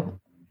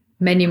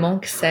 many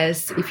monks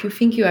says, if you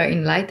think you are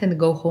enlightened,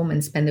 go home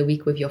and spend a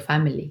week with your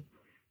family,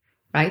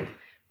 right?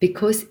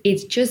 Because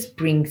it just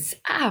brings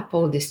up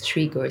all these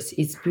triggers.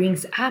 It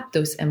brings up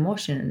those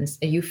emotions.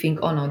 And you think,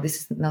 oh no,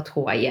 this is not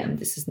who I am.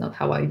 This is not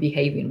how I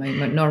behave in my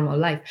normal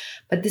life.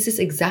 But this is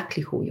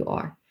exactly who you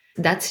are.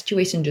 That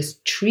situation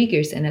just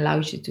triggers and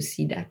allows you to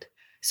see that.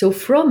 So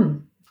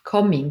from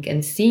coming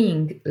and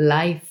seeing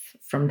life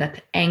from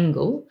that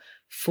angle,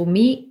 for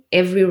me,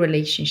 every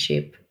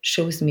relationship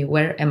shows me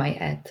where am I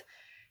at.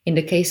 In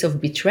the case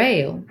of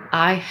betrayal,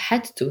 I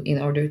had to,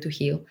 in order to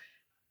heal,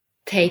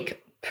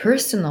 take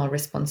personal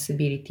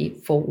responsibility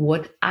for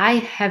what I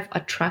have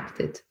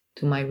attracted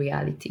to my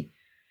reality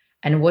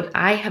and what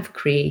I have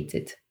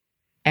created.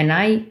 And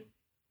I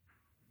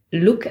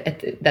look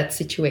at that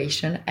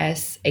situation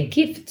as a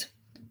gift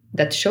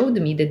that showed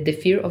me that the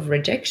fear of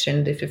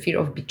rejection, the fear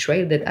of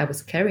betrayal that I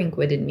was carrying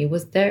within me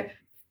was there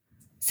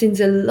since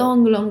a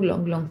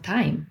long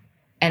time.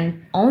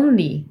 And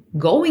only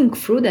going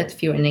through that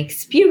fear and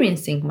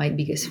experiencing my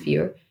biggest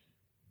fear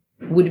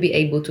would be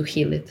able to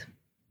heal it.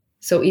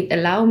 So it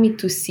allowed me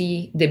to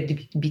see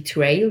the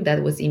betrayal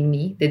that was in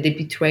me, the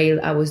betrayal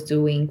I was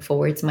doing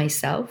towards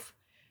myself,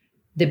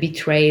 the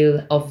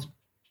betrayal of,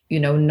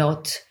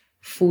 not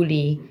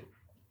fully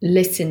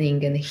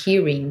listening and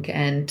hearing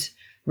and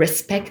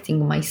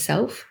respecting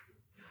myself.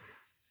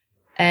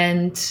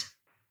 And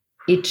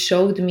it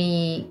showed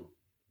me,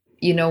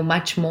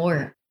 much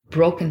more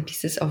broken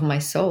pieces of my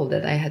soul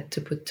that I had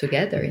to put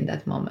together in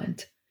that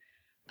moment.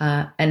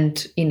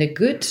 And in a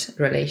good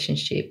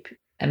relationship,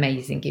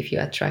 amazing if you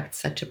attract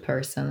such a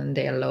person and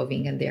they are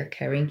loving and they are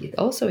caring. It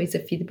also is a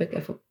feedback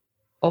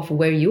of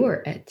where you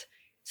are at.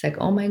 It's like,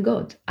 oh my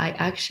God, I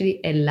actually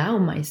allow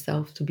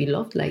myself to be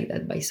loved like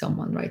that by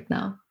someone right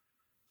now.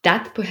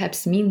 That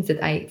perhaps means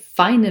that I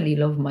finally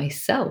love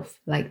myself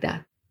like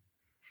that.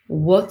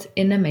 What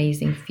an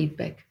amazing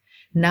feedback.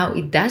 Now,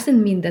 it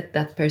doesn't mean that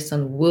that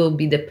person will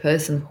be the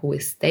person who will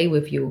stay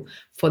with you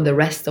for the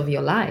rest of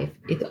your life.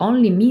 It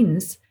only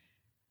means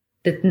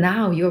that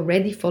now you're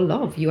ready for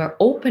love. You are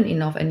open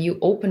enough and you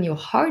open your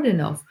heart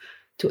enough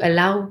to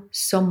allow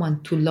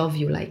someone to love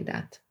you like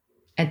that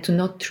and to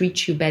not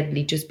treat you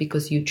badly just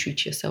because you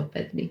treat yourself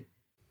badly.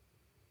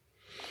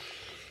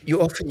 You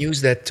often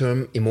use that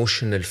term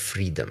emotional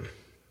freedom.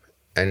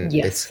 And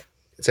yes.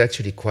 it's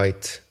actually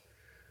quite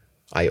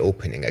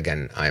eye-opening.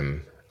 Again,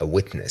 I'm a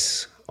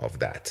witness of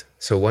that.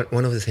 So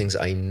one of the things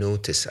I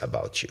notice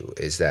about you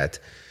is that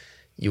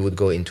you would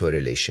go into a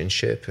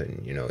relationship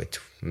and, it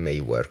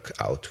may work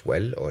out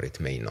well or it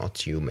may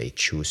not. You may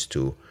choose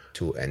to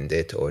end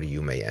it, or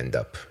you may end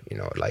up,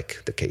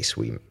 like the case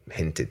we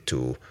hinted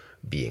to,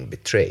 being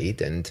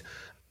betrayed. And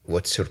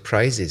what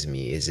surprises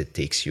me is it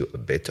takes you a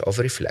bit of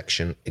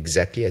reflection,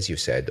 exactly as you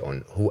said,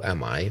 on who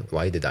am I?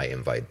 Why did I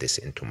invite this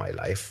into my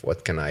life?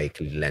 What can I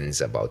cleanse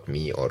about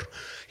me or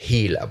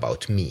heal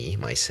about me,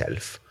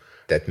 myself,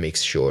 that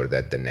makes sure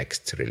that the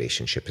next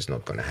relationship is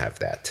not going to have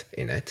that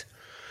in it?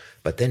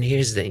 But then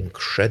here's the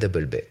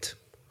incredible bit.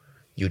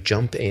 You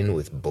jump in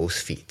with both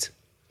feet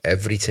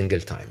every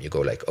single time. You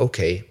go like,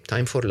 okay,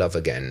 time for love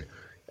again.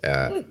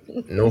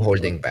 No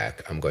holding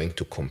back. I'm going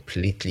to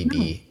completely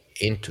be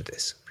into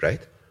this,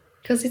 right?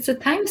 Because it's a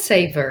time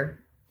saver.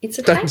 It's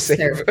a time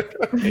saver.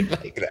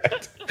 Like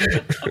that.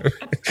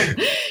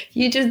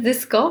 You just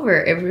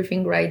discover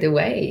everything right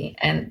away.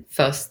 And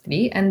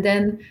firstly, and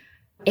then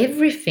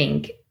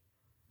everything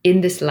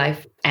in this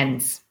life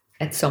ends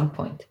at some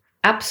point.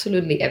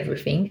 Absolutely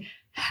everything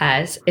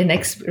has an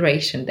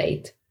expiration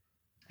date.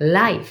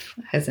 Life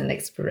has an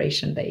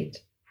expiration date.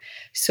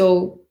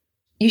 So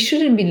you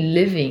shouldn't be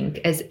living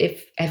as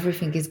if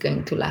everything is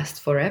going to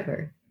last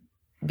forever,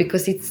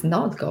 because it's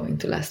not going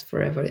to last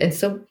forever. And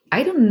so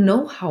I don't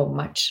know how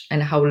much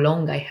and how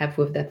long I have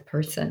with that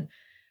person,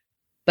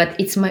 but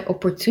it's my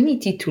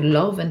opportunity to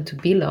love and to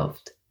be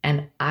loved,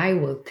 and I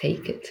will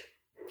take it.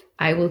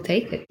 I will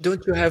take it.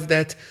 Don't you have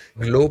that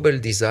global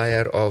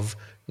desire of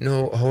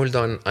no, hold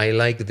on, I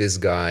like this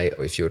guy.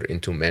 If you're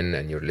into men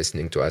and you're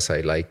listening to us,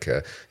 I like,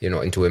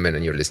 into women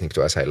and you're listening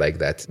to us, I like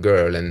that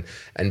girl.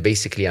 And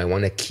basically, I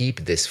want to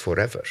keep this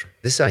forever.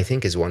 This, I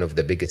think, is one of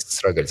the biggest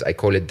struggles. I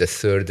call it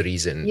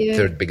the Yeah.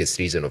 third biggest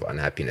reason of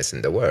unhappiness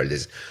in the world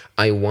is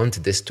I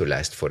want this to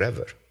last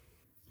forever.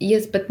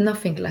 Yes, but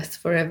nothing lasts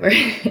forever.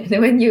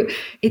 when you,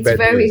 it's Bad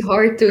very news.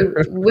 hard to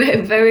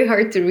very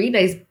hard to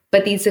realize,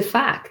 but it's a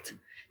fact.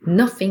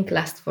 Nothing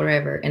lasts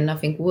forever, and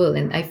nothing will.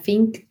 And I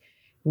think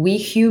we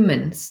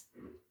humans,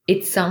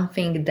 it's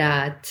something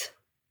that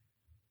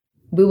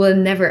we will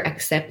never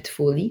accept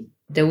fully.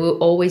 There will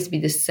always be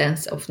the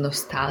sense of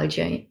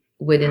nostalgia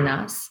within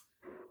us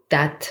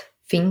that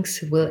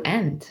things will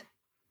end.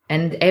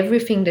 And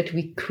everything that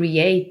we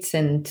create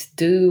and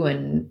do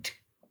and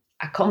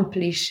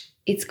accomplish,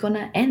 it's going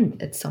to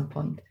end at some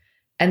point.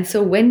 And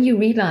so when you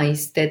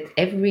realize that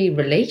every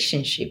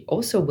relationship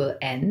also will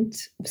end,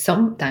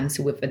 sometimes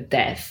with a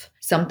death,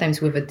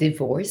 sometimes with a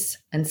divorce,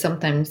 and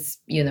sometimes,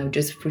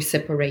 just through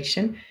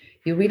separation,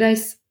 you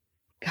realize,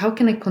 how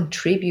can I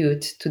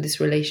contribute to this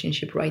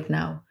relationship right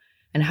now?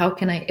 And how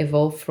can I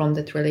evolve from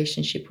that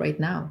relationship right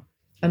now?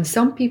 And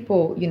some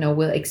people,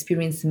 will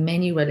experience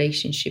many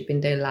relationships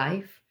in their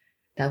life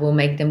that will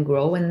make them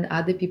grow, and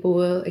other people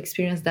will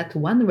experience that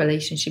one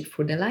relationship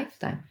for their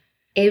lifetime.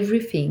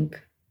 Everything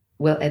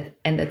will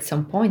end at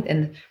some point.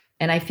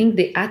 And I think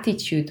the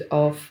attitude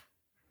of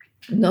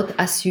not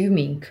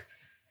assuming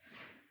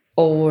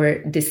or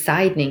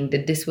deciding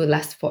that this will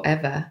last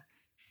forever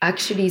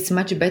actually is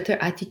much better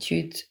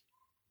attitude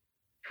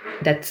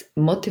that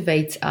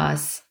motivates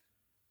us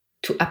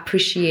to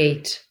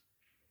appreciate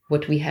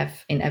what we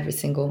have in every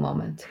single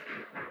moment.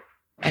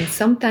 And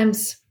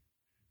sometimes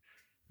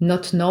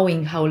not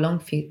knowing how long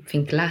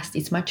things last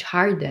is much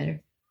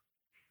harder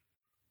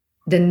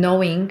than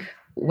knowing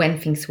when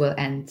things will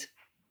end.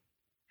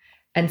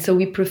 And so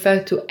we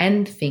prefer to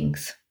end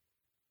things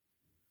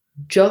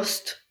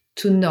just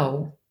to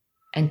know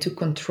and to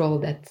control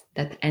that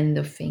end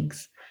of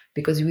things,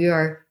 because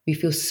we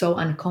feel so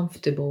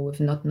uncomfortable with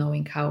not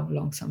knowing how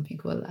long something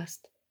will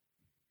last.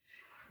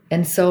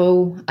 And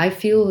so I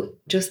feel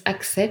just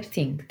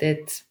accepting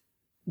that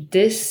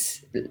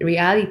this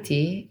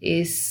reality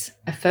is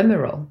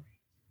ephemeral,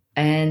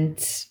 and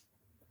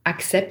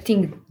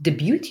accepting the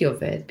beauty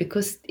of it,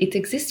 because it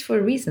exists for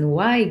a reason.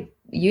 Why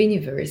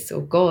universe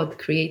or God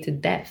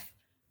created death?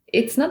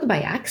 It's not by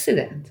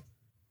accident,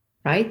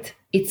 right?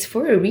 It's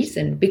for a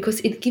reason, because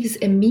it gives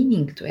a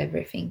meaning to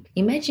everything.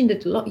 Imagine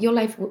that your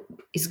life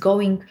is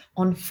going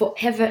on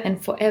forever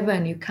and forever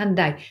and you can't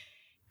die.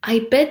 I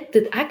bet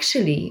that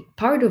actually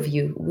part of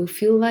you will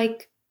feel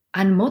like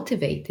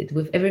unmotivated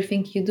with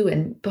everything you do,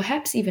 and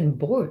perhaps even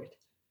bored.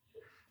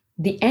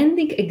 The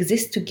ending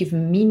exists to give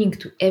meaning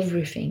to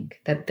everything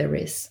that there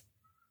is.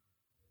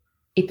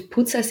 It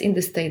puts us in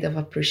the state of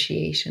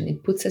appreciation.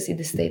 It puts us in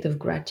the state of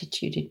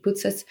gratitude. It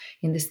puts us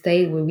in the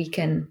state where we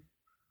can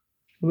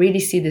really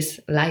see this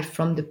life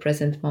from the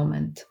present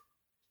moment.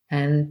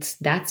 And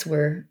that's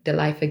where the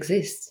life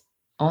exists,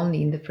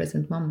 only in the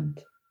present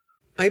moment.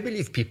 I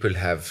believe people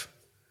have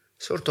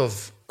sort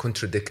of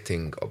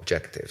contradicting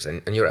objectives.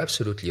 And you're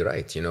absolutely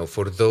right.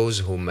 For those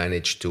who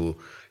manage to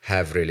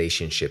have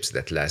relationships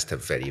that last a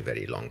very,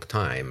 very long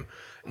time,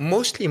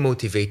 mostly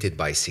motivated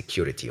by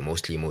security,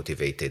 mostly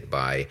motivated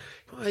by,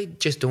 I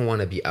just don't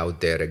want to be out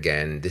there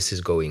again. This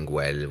is going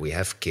well. We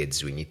have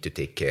kids. We need to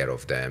take care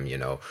of them.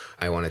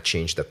 I want to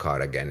change the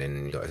car again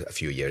in a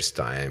few years'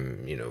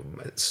 time,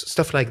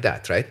 stuff like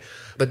that, right?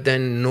 But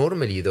then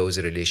normally those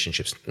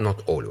relationships,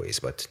 not always,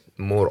 but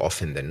more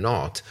often than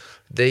not,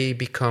 they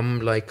become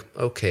like,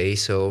 okay,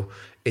 so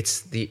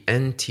it's the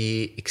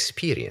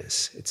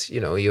anti-experience. It's,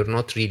 you're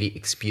not really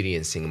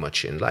experiencing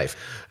much in life.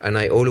 And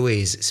I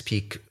always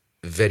speak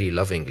very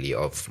lovingly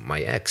of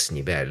my ex,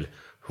 Nibel,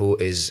 who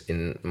is,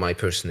 in my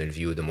personal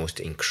view, the most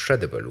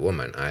incredible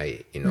woman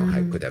I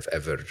could have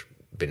ever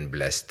been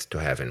blessed to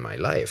have in my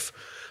life.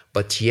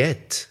 But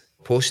yet,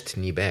 post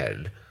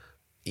Nibel,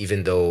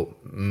 even though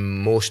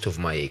most of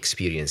my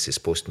experiences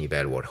post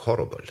Nibel were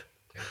horrible,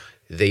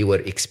 they were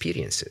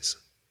experiences.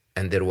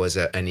 And there was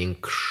an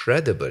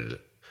incredible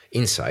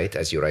insight,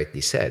 as you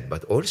rightly said,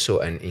 but also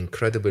an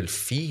incredible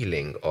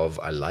feeling of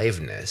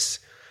aliveness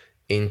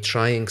in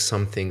trying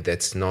something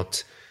that's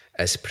not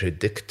as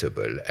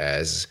predictable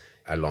as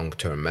a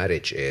long-term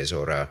marriage is,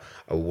 or a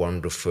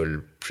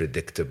wonderful,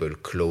 predictable,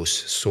 close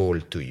soul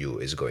to you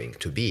is going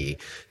to be.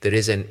 There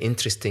is an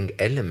interesting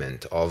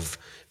element of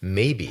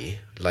maybe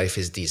life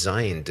is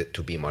designed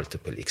to be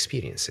multiple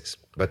experiences.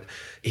 But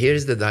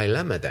here's the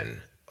dilemma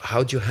then.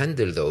 How do you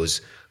handle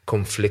those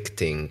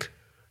conflicting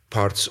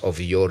parts of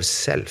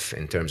yourself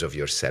in terms of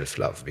your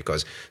self-love?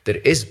 Because there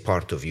is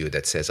part of you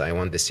that says, I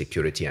want the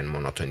security and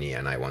monotony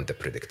and I want the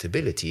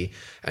predictability.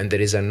 And there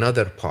is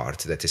another part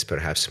that is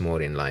perhaps more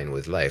in line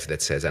with life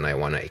that says, and I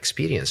want to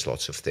experience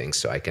lots of things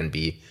so I can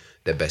be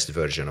the best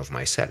version of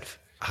myself.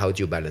 How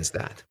do you balance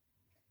that?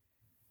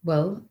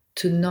 Well,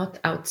 to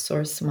not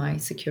outsource my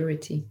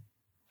security.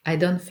 I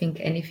don't think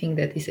anything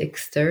that is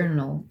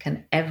external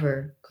can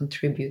ever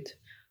contribute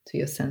to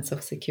your sense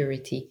of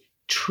security,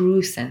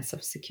 true sense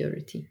of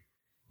security.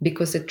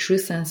 Because a true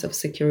sense of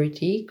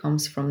security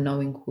comes from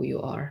knowing who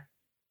you are.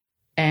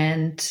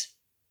 And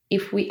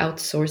if we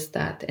outsource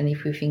that, and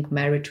if we think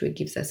marriage will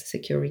give us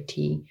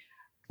security,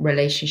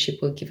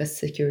 relationship will give us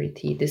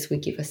security, this will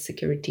give us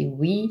security,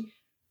 we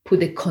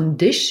put a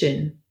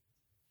condition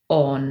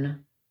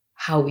on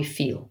how we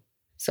feel.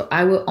 So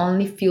I will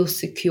only feel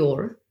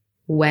secure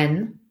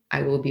when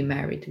I will be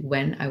married,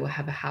 when I will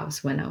have a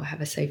house, when I will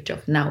have a safe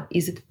job. Now,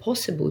 is it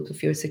possible to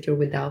feel secure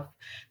without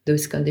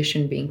those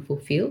conditions being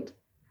fulfilled?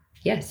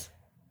 Yes.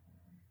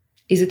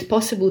 Is it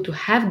possible to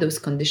have those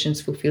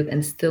conditions fulfilled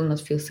and still not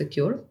feel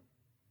secure?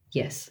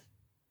 Yes.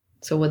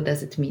 So what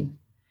does it mean?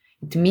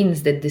 It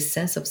means that this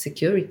sense of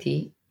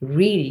security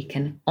really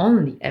can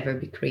only ever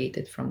be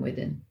created from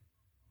within.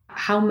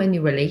 How many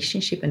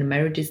relationships and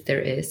marriages there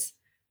is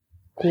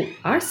who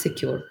are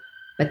secure,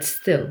 but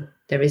still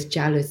there is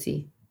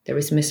jealousy, there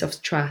is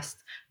mistrust,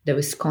 there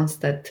is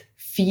constant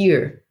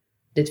fear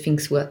that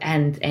things will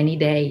end any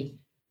day.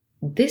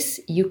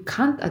 This you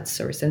can't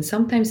outsource. And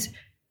sometimes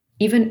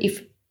even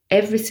if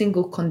every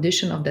single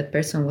condition of that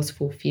person was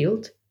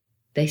fulfilled,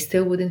 they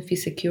still wouldn't feel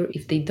secure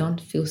if they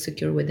don't feel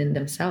secure within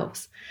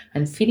themselves.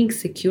 And feeling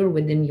secure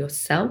within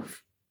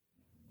yourself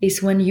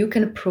is when you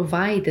can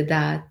provide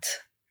that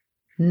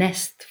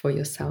nest for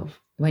yourself,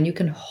 when you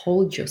can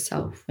hold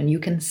yourself, when you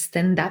can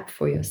stand up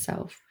for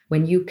yourself,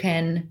 when you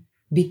can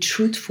be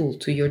truthful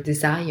to your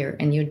desire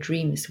and your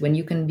dreams, when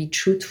you can be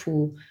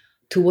truthful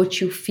to what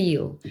you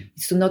feel.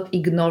 It's not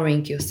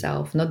ignoring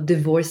yourself, not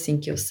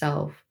divorcing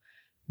yourself,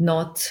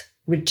 not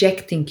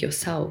rejecting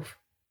yourself.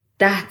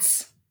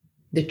 That's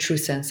the true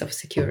sense of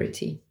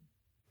security.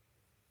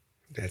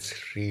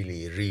 That's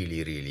really,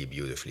 really, really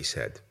beautifully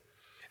said.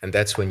 And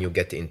that's when you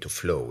get into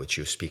flow, which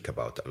you speak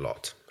about a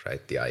lot,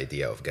 right? The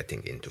idea of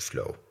getting into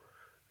flow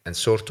and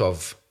sort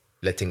of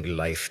letting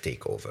life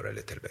take over a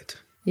little bit.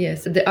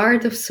 Yes, the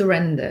art of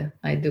surrender,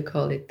 I do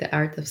call it the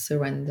art of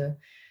surrender,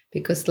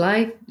 because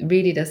life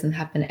really doesn't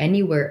happen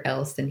anywhere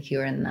else than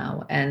here and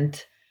now.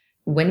 And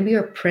when we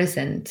are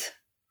present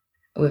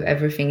with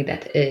everything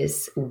that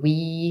is,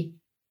 we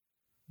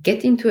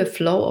get into a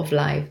flow of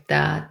life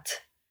that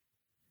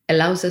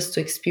allows us to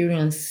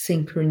experience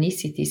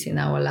synchronicities in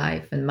our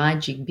life and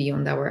magic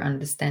beyond our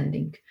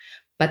understanding.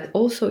 But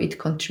also it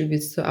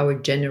contributes to our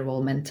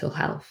general mental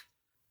health,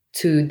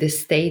 to the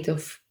state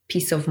of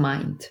peace of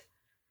mind.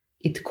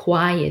 It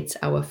quiets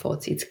our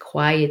thoughts, it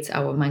quiets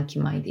our monkey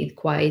mind, it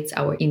quiets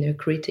our inner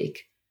critic.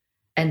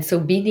 And so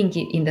being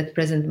in that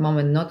present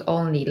moment, not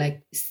only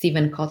like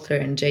Stephen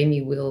Kotler and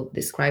Jamie will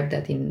describe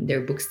that in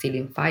their book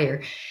Stealing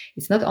Fire,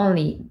 it's not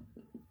only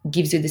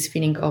gives you this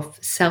feeling of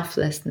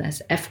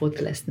selflessness,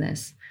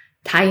 effortlessness,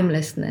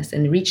 timelessness,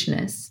 and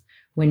richness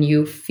when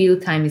you feel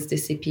time is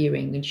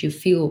disappearing, when you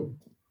feel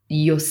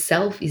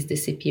yourself is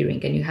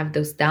disappearing and you have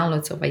those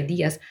downloads of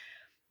ideas,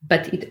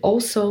 but it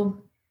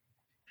also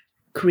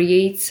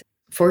creates,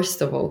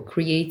 first of all,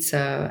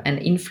 an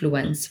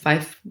influence,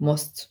 5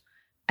 most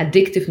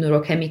addictive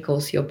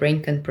neurochemicals your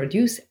brain can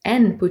produce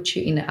and put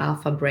you in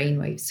alpha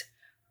brainwaves,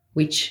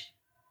 which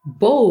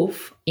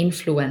both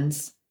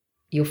influence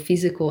your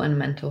physical and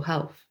mental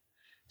health.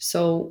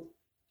 So,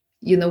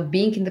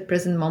 being in the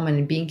present moment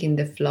and being in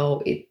the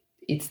flow,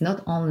 it's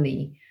not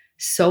only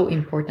so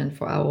important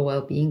for our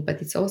well-being,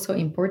 but it's also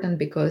important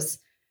because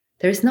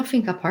there's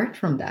nothing apart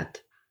from that.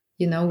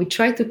 We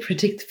try to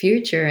predict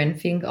future and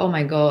think, oh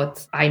my God,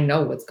 I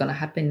know what's going to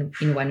happen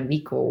in 1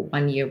 week or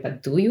 1 year,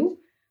 but do you?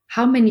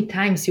 How many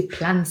times you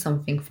plan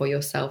something for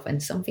yourself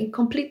and something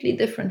completely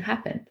different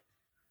happened?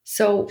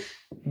 So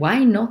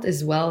why not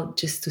as well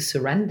just to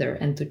surrender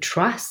and to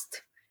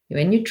trust?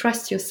 When you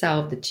trust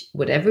yourself that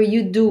whatever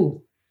you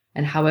do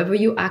and however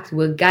you act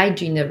will guide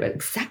you in the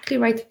exactly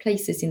right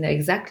places in the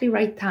exactly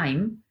right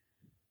time,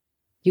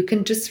 you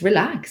can just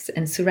relax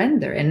and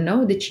surrender and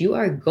know that you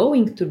are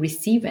going to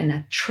receive and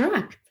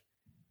attract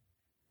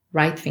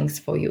right things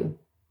for you.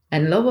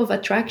 And law of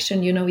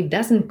attraction, it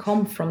doesn't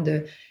come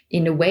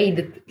in a way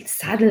that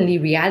suddenly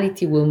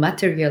reality will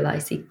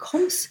materialize. It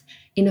comes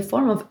in a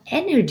form of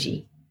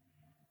energy.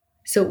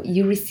 So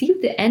you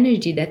receive the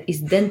energy that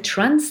is then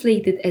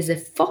translated as a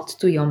thought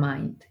to your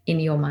mind, in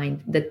your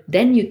mind, that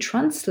then you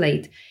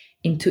translate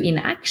into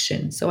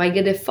inaction. So I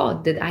get a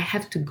thought that I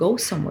have to go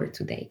somewhere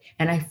today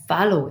and I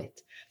follow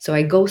it. So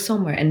I go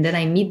somewhere and then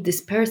I meet this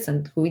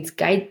person who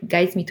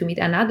guides me to meet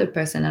another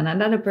person and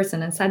another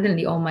person. And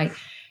suddenly all my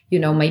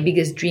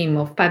biggest dream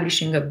of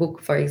publishing a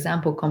book, for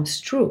example, comes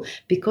true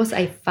because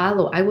I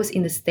was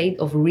in the state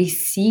of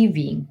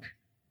receiving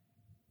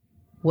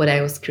what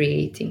I was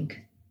creating.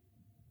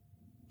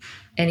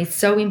 And it's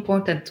so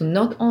important to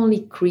not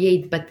only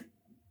create, but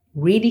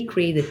really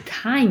create a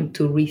time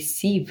to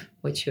receive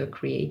what you're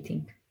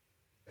creating.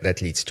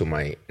 That leads to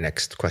my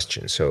next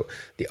question. So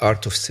the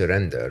art of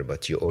surrender,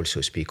 but you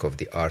also speak of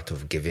the art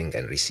of giving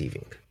and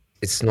receiving.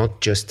 It's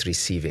not just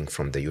receiving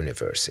from the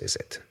universe, is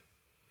it?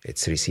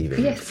 It's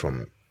receiving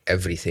from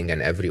everything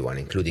and everyone,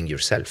 including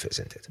yourself,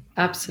 isn't it?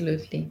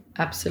 Absolutely.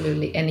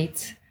 Absolutely. And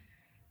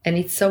And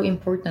it's so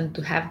important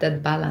to have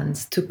that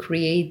balance, to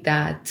create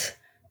that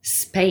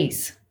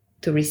space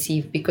to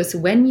receive. Because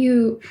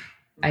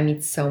I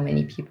meet so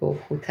many people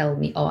who tell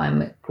me, oh,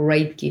 I'm a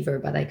great giver,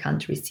 but I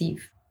can't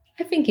receive.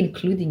 I think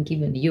including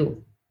even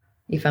you,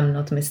 if I'm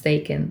not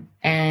mistaken.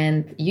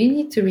 And you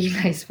need to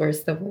realize,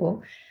 first of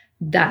all,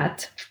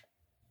 that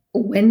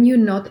when you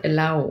not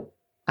allow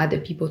other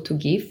people to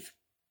give,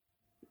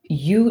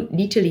 you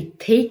literally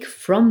take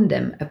from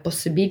them a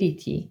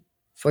possibility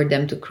for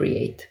them to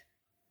create.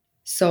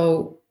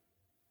 So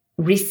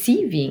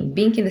receiving,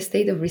 being in a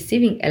state of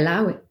receiving,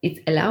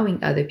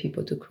 allowing other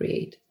people to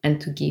create and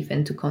to give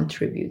and to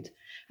contribute.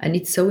 And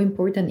it's so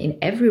important in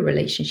every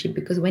relationship,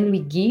 because when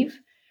we give,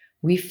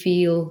 we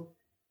feel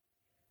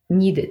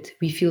needed,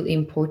 we feel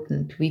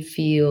important, we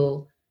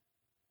feel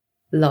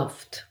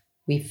loved,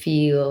 we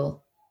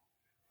feel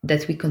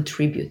that we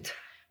contribute.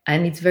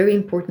 And it's very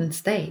important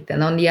state.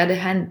 And on the other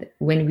hand,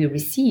 when we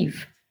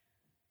receive,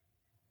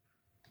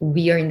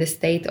 we are in the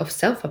state of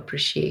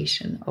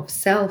self-appreciation, of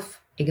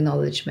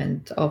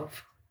self-acknowledgement,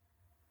 of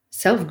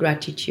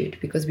self-gratitude,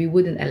 because we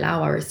wouldn't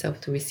allow ourselves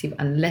to receive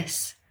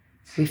unless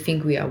we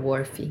think we are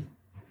worthy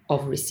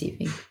of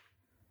receiving.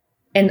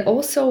 And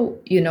also,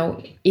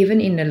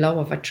 even in the law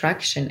of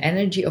attraction,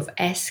 energy of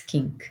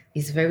asking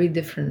is very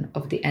different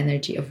of the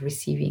energy of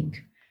receiving.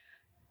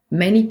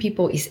 Many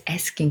people is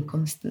asking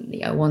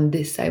constantly, I want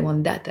this, I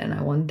want that, and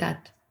I want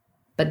that.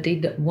 But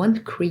they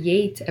won't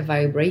create a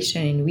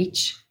vibration in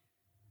which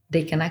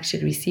they can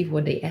actually receive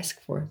what they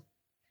ask for.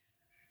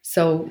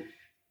 So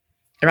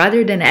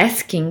rather than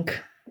asking,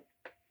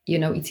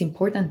 it's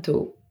important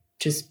to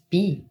just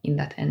be in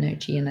that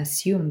energy and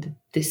assume that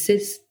this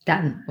is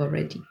done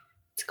already.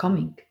 It's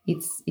coming.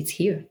 It's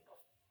here.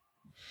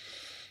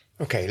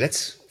 Okay,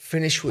 let's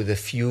finish with a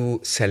few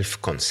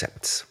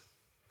self-concepts.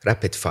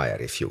 Rapid fire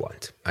if you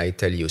want. I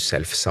tell you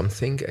self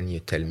something and you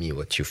tell me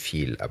what you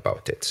feel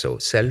about it. So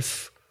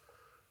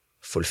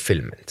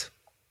self-fulfillment.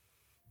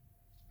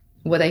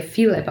 What I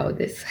feel about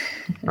this.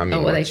 I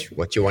mean,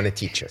 what you want to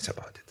teach us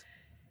about it.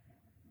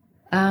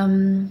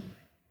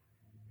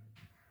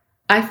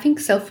 I think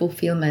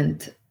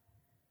self-fulfillment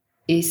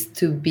is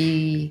to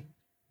be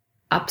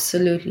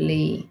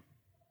absolutely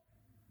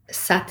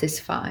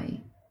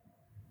satisfied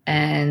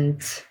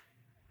and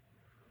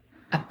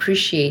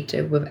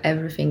appreciative with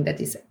everything that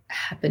is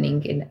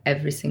happening in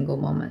every single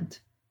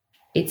moment.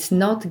 It's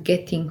not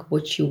getting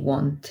what you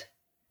want.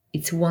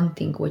 It's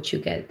wanting what you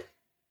get.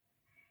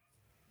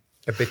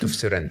 A bit of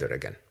surrender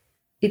again.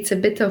 It's a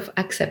bit of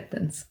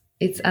acceptance.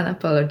 It's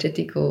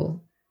unapologetical,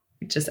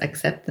 just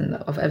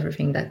acceptance of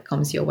everything that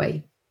comes your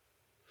way.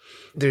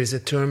 There is a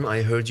term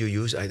I heard you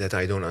use that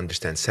I don't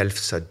understand.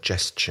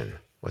 Self-suggestion.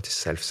 What is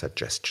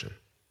self-suggestion?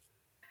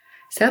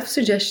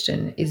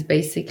 Self-suggestion is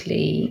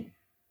basically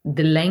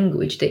the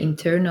language, the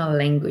internal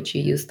language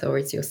you use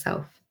towards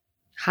yourself.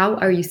 How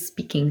are you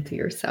speaking to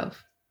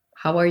yourself?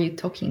 How are you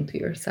talking to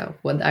yourself?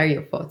 What are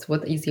your thoughts?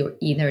 What is your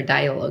inner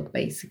dialogue,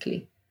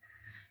 basically?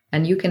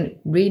 And you can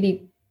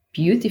really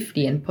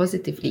beautifully and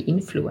positively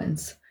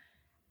influence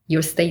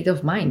your state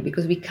of mind,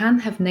 because we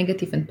can't have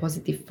negative and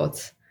positive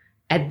thoughts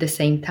at the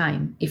same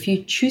time. If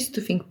you choose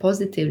to think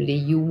positively,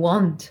 you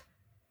won't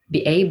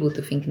be able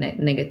to think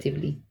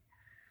negatively.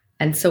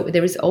 And so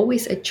there is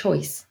always a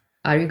choice.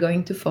 Are you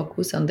going to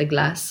focus on the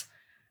glass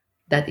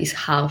that is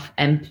half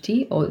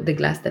empty or the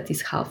glass that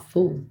is half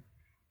full?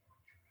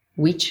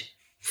 Which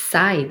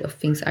side of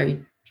things are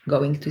you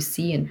going to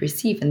see and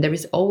perceive? And there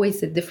is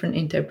always a different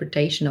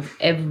interpretation of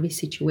every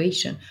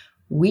situation.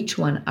 Which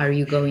one are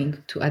you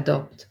going to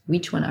adopt?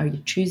 Which one are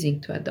you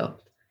choosing to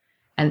adopt?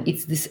 And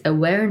it's this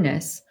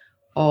awareness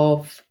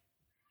of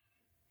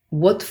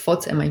what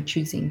thoughts am I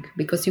choosing?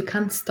 Because you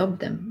can't stop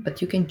them,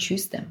 but you can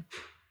choose them.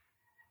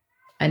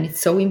 And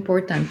it's so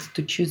important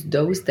to choose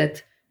those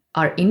that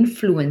are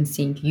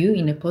influencing you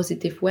in a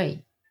positive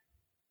way.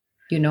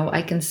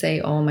 I can say,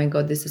 oh my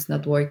God, this is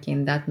not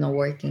working, that not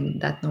working,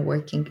 that not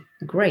working.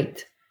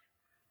 Great.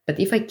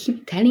 But if I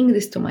keep telling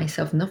this to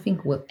myself,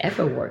 nothing will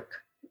ever work.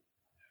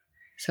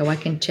 So I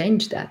can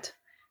change that.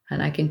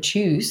 And I can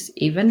choose,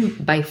 even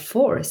by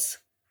force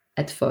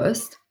at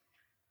first,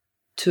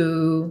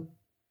 to,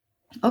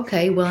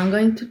 okay, well, I'm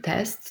going to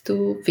test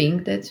to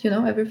think that,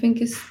 everything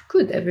is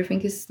good.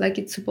 Everything is like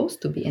it's supposed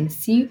to be, and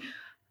see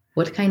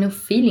what kind of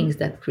feelings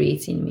that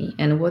creates in me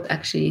and what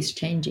actually is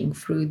changing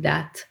through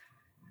that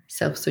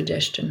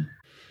self-suggestion.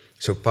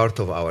 So part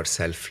of our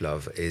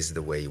self-love is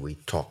the way we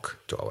talk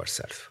to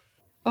ourselves.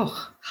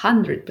 Oh,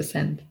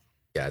 100%.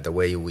 Yeah, the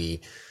way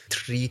we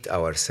treat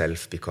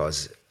ourselves,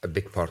 because a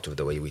big part of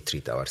the way we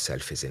treat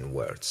ourselves is in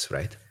words,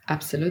 right?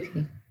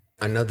 Absolutely.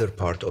 Another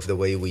part of the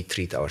way we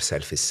treat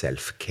ourselves is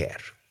self-care.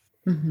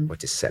 Mm-hmm.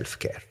 What is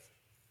self-care?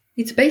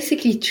 It's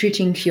basically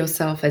treating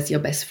yourself as your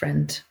best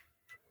friend.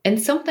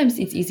 And sometimes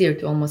it's easier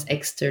to almost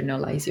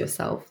externalize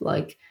yourself.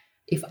 Like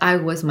if I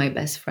was my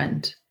best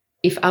friend,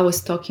 if I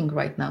was talking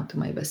right now to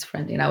my best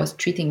friend and I was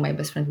treating my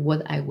best friend,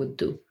 what I would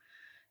do.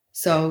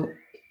 So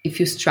if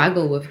you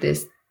struggle with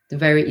this, the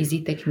very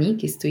easy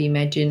technique is to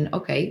imagine,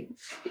 okay,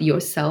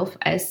 yourself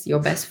as your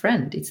best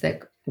friend. It's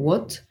like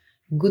what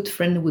a good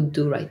friend would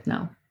do right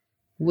now.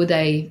 Would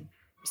I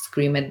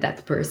scream at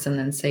that person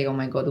and say, oh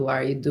my God, what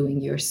are you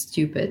doing? You're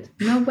stupid.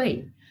 No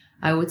way.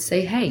 I would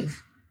say, hey,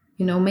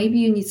 maybe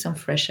you need some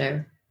fresh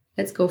air.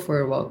 Let's go for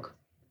a walk.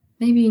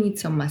 Maybe you need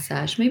some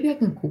massage. Maybe I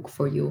can cook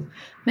for you.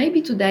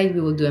 Maybe today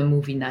we will do a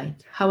movie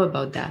night. How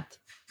about that?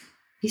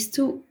 Is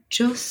to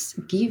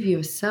just give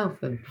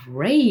yourself a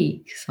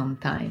break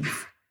sometimes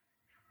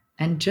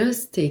and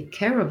just take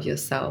care of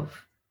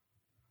yourself.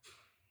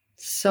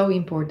 So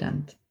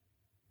important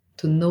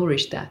to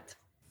nourish that.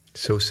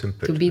 So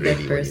simple, to be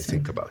really, that person. when you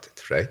think about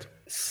it, right?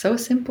 So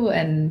simple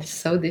and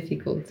so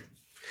difficult.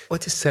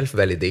 What is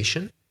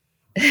self-validation?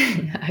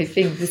 I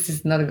think this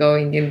is not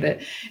going in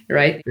the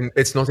right.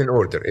 It's not in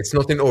order. It's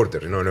not in order.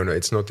 No,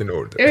 it's not in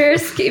order. We're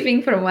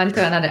skipping from one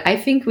to another. I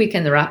think we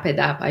can wrap it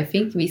up. I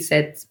think we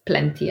said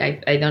plenty.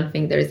 I don't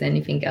think there's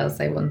anything else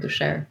I want to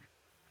share.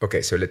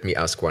 Okay, so let me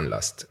ask one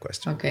last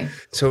question. Okay.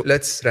 So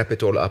let's wrap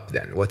it all up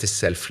then. What is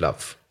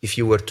self-love? If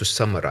you were to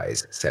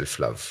summarize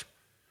self-love.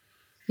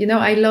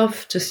 I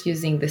love just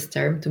using this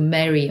term to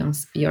marry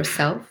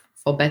yourself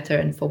for better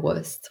and for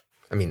worse.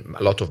 I mean,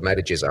 a lot of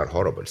marriages are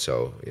horrible.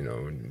 So,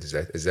 is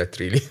that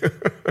really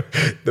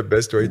the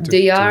best way to...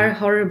 They are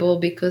horrible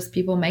because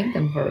people make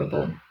them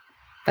horrible.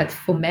 But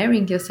for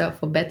marrying yourself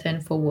for better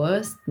and for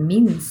worse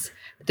means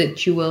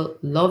that you will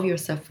love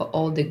yourself for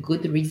all the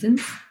good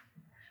reasons,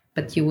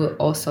 but you will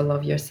also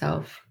love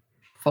yourself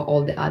for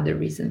all the other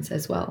reasons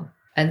as well.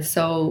 And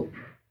so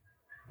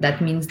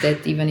that means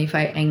that even if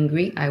I'm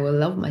angry, I will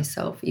love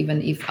myself.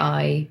 Even if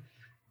I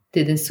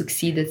didn't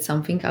succeed at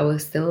something, I will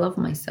still love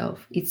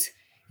myself. It's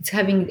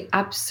having the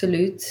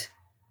absolute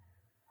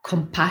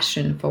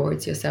compassion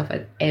towards yourself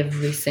at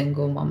every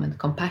single moment,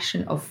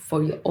 compassion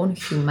for your own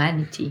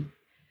humanity,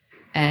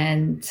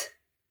 and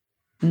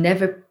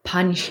never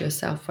punish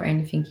yourself for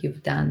anything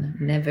you've done.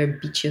 Never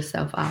beat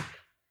yourself up.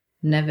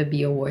 Never be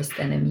your worst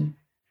enemy.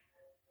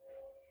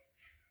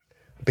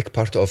 A big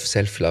part of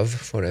self-love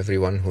for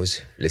everyone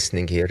who's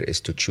listening here is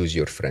to choose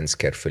your friends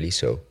carefully.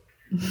 So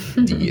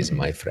Dee is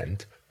my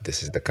friend.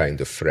 This is the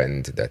kind of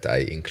friend that I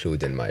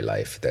include in my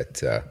life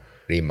that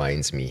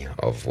reminds me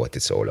of what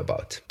it's all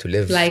about. To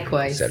live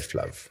Likewise.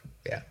 Self-love.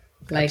 Yeah.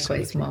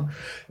 Likewise, Mo.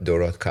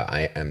 Dorotka,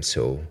 I am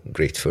so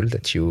grateful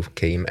that you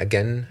came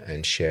again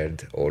and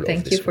shared all Thank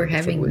of this you for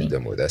having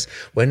wisdom me. with us.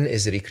 When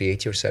is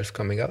Recreate Yourself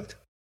coming out?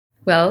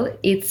 Well,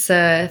 it's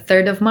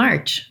 3rd of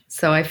March.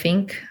 So I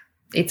think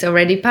it's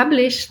already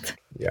published.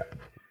 Yeah.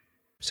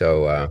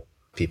 So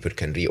people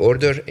can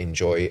reorder,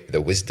 enjoy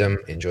the wisdom,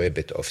 enjoy a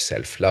bit of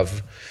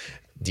self-love.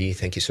 Dee,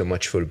 thank you so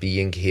much for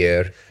being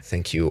here.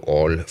 Thank you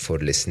all for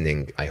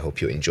listening. I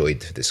hope you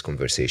enjoyed this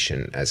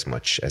conversation as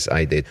much as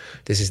I did.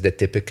 This is the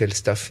typical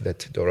stuff that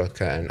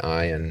Dorotka and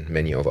I and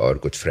many of our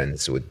good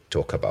friends would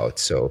talk about.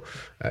 So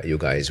you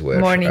guys were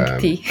Morning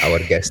tea. Our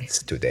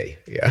guests today.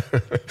 Yeah.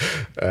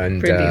 And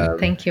Brilliant.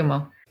 Thank you,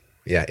 Mo.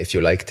 Yeah, if you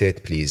liked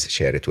it, please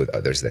share it with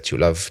others that you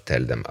love.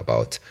 Tell them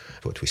about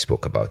what we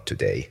spoke about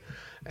today.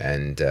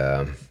 And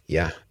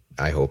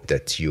I hope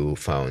that you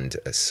found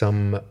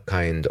some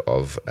kind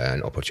of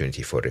an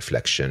opportunity for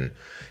reflection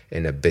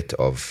in a bit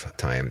of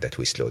time that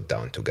we slowed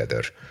down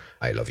together.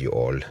 I love you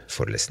all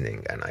for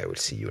listening, and I will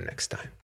see you next time.